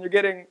 $100 and you're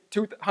getting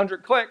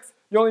 200 clicks,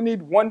 you only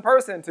need one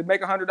person to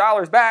make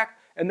 $100 back,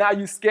 and now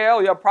you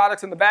scale, you have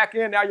products in the back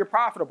end, now you're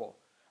profitable,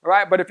 all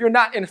right? But if you're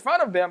not in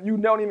front of them, you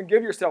don't even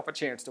give yourself a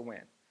chance to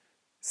win.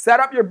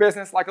 Set up your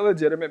business like a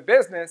legitimate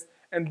business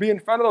and be in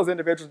front of those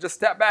individuals. Just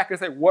step back and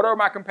say, what are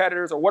my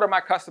competitors or what are my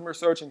customers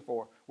searching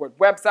for? What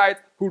websites?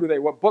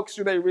 What books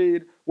do they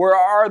read? Where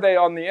are they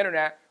on the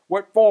internet?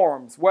 What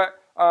forums? Where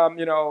are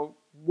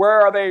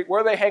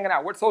they hanging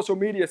out? What social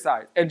media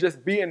sites? And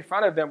just be in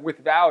front of them with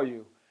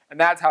value. And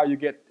that's how you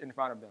get in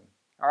front of them.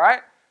 All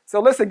right?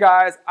 So listen,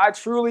 guys, I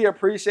truly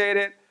appreciate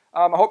it.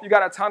 I hope you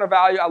got a ton of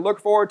value. I look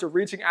forward to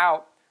reaching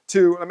out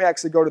to, let me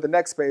actually go to the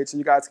next page so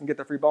you guys can get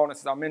the free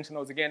bonuses. I'll mention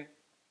those again.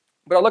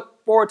 But I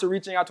look forward to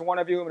reaching out to one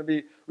of you. I'm going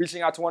to be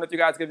reaching out to one of you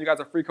guys, giving you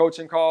guys a free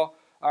coaching call.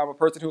 A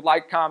person who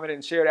liked, commented,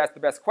 and shared, asked the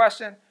best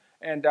question.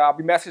 And I'll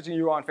be messaging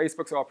you on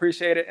Facebook, so I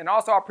appreciate it. And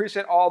also I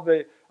appreciate all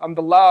the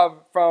love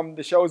from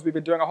the shows we've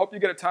been doing. I hope you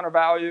get a ton of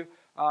value.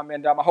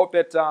 And I hope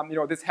that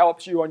this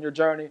helps you on your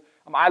journey.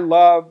 I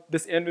love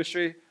this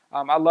industry.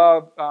 I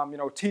love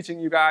teaching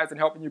you guys and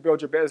helping you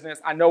build your business.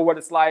 I know what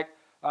it's like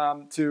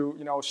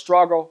to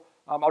struggle.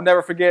 I'll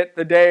never forget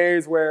the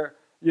days where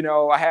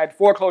I had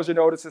foreclosure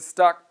notices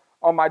stuck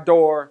on my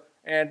door,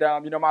 and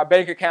my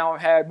bank account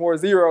had more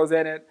zeros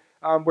in it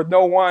with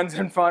no ones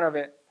in front of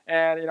it.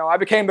 And I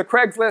became the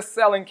Craigslist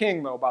selling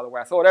king, though, by the way.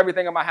 I sold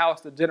everything in my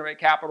house to generate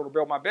capital to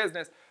build my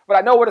business. But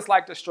I know what it's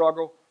like to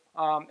struggle.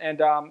 I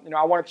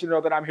want you to know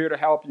that I'm here to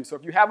help you. So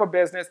if you have a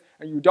business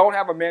and you don't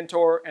have a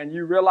mentor and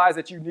you realize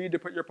that you need to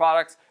put your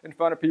products in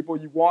front of people,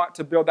 you want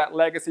to build that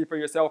legacy for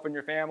yourself and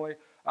your family,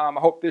 I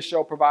hope this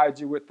show provides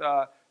you with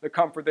the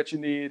comfort that you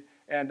need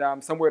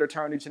and somewhere to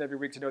turn each and every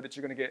week to know that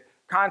you're going to get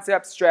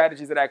concepts,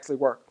 strategies that actually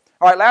work.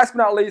 All right, last but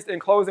not least, in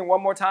closing,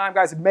 one more time,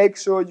 guys, make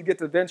sure you get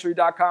to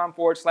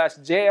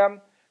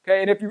ventury.com/jam.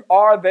 Okay, and if you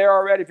are there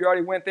already, if you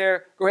already went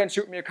there, go ahead and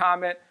shoot me a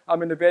comment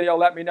in the video.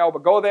 Let me know.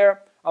 But go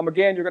there.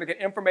 Again, you're going to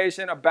get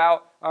information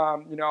about,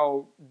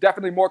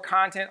 definitely more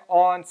content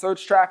on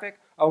search traffic.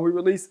 We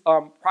release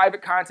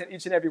private content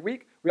each and every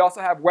week. We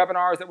also have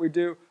webinars that we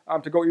do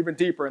to go even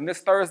deeper. And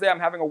this Thursday, I'm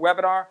having a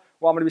webinar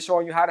where I'm going to be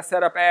showing you how to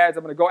set up ads.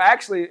 I'm going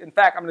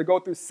to go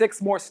through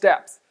 6 more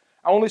steps.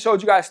 I only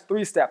showed you guys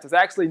 3 steps. There's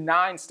actually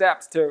 9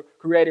 steps to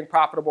creating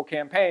profitable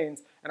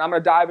campaigns. And I'm going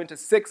to dive into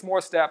 6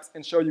 more steps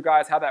and show you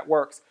guys how that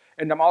works.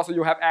 And also,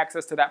 you'll have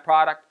access to that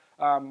product.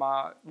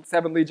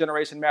 7 lead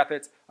generation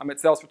methods. It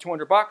sells for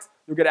 $200.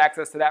 You'll get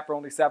access to that for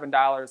only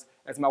 $7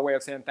 as my way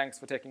of saying thanks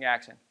for taking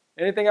action.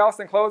 Anything else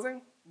in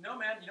closing? No,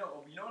 man. You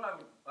know what I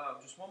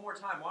would just one more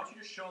time. Why don't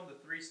you just show them the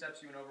 3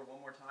 steps you went over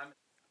one more time?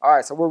 All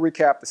right. So we'll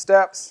recap the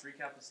steps.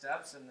 Recap the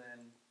steps and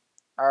then.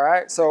 All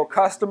right. So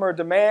customer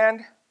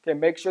demand. Okay.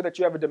 Make sure that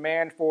you have a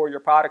demand for your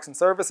products and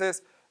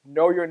services.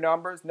 Know your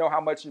numbers. Know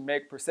how much you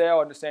make per sale.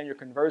 Understand your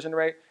conversion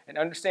rate and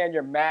understand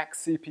your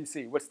max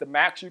CPC. What's the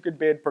max you could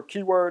bid per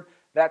keyword?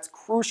 That's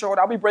crucial. And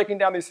I'll be breaking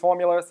down these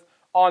formulas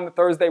on the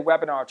Thursday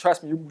webinar.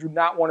 Trust me, you do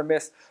not want to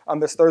miss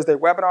this Thursday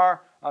webinar.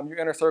 Your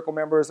Inner Circle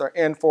members are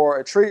in for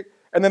a treat.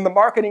 And then the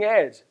marketing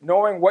edge,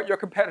 knowing what your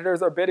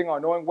competitors are bidding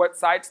on, knowing what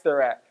sites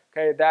they're at.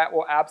 Okay, that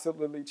will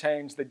absolutely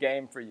change the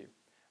game for you.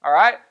 All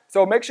right,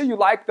 so make sure you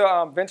like the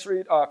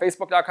VinceRead,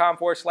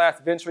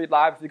 Facebook.com/VinceRead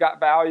Live if you got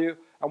value.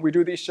 We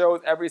do these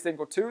shows every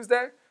single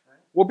Tuesday.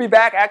 We'll be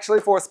back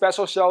actually for a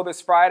special show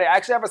this Friday. I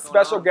actually have a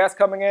special guest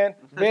coming in,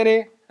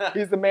 Vinny.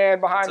 He's the man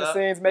behind the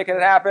scenes making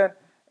it happen.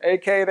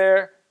 AK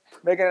there,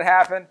 making it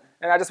happen.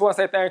 And I just want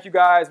to say thank you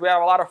guys. We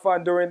have a lot of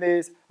fun doing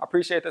these. I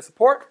appreciate the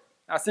support.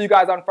 I'll see you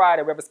guys on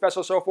Friday. We have a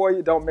special show for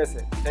you. Don't miss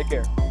it. Take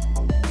care.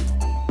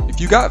 If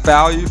you got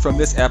value from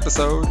this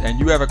episode and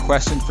you have a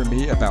question for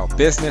me about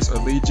business or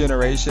lead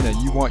generation and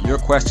you want your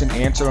question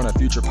answered on a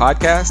future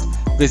podcast,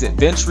 visit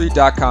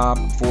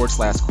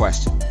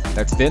vinceread.com/question.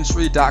 That's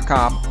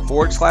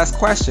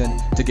vinceread.com/question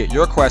to get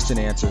your question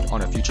answered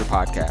on a future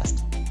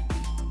podcast.